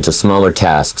goals into smaller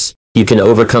tasks, you can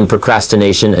overcome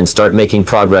procrastination and start making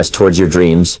progress towards your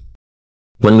dreams?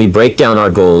 When we break down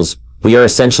our goals, we are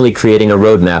essentially creating a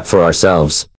roadmap for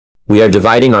ourselves. We are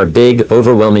dividing our big,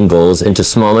 overwhelming goals into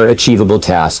smaller, achievable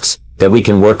tasks, that we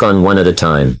can work on one at a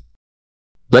time.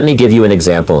 Let me give you an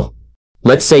example.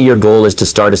 Let's say your goal is to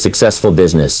start a successful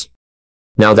business.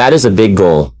 Now that is a big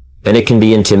goal, and it can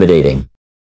be intimidating.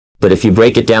 But if you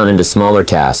break it down into smaller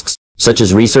tasks, such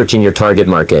as researching your target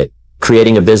market,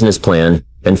 creating a business plan,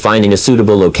 and finding a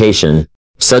suitable location,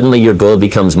 suddenly your goal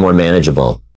becomes more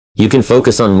manageable. You can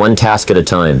focus on one task at a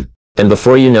time, and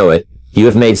before you know it, you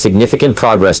have made significant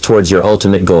progress towards your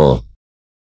ultimate goal.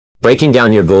 Breaking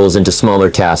down your goals into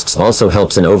smaller tasks also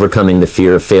helps in overcoming the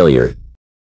fear of failure.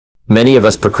 Many of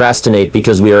us procrastinate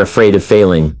because we are afraid of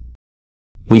failing.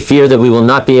 We fear that we will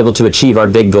not be able to achieve our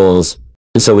big goals,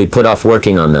 and so we put off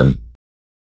working on them.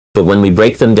 But when we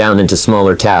break them down into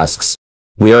smaller tasks,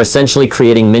 we are essentially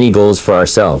creating mini goals for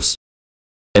ourselves.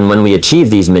 And when we achieve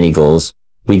these mini goals,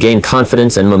 we gain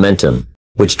confidence and momentum,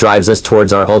 which drives us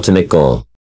towards our ultimate goal.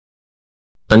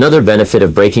 Another benefit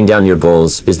of breaking down your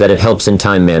goals is that it helps in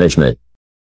time management.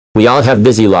 We all have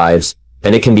busy lives,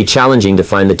 and it can be challenging to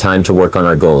find the time to work on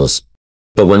our goals.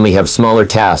 But when we have smaller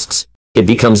tasks, it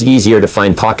becomes easier to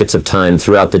find pockets of time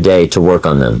throughout the day to work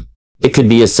on them. It could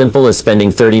be as simple as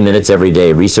spending 30 minutes every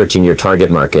day researching your target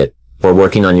market, or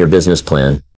working on your business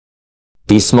plan.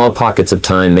 These small pockets of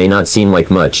time may not seem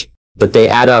like much, but they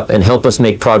add up and help us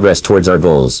make progress towards our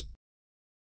goals.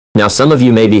 Now some of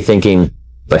you may be thinking,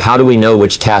 but how do we know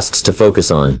which tasks to focus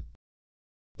on?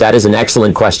 That is an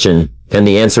excellent question, and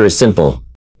the answer is simple.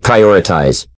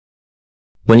 Prioritize.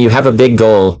 When you have a big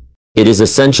goal, it is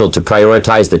essential to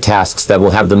prioritize the tasks that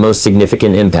will have the most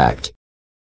significant impact.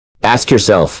 Ask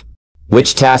yourself,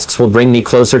 which tasks will bring me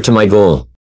closer to my goal?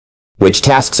 Which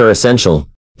tasks are essential,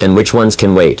 and which ones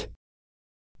can wait?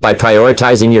 By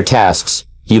prioritizing your tasks,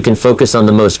 you can focus on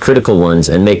the most critical ones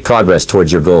and make progress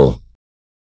towards your goal.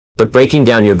 But breaking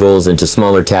down your goals into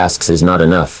smaller tasks is not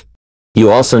enough.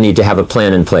 You also need to have a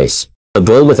plan in place. A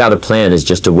goal without a plan is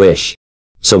just a wish.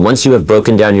 So once you have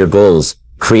broken down your goals,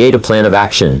 create a plan of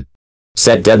action.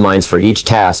 Set deadlines for each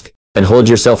task, and hold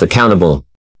yourself accountable.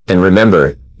 And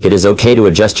remember, it is okay to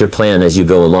adjust your plan as you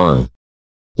go along.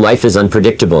 Life is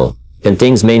unpredictable, and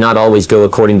things may not always go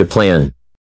according to plan.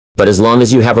 But as long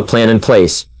as you have a plan in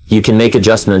place, you can make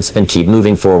adjustments and keep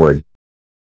moving forward.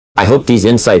 I hope these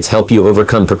insights help you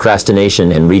overcome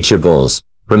procrastination and reach your goals.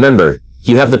 Remember,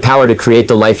 you have the power to create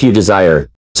the life you desire,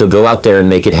 so go out there and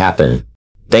make it happen.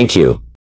 Thank you.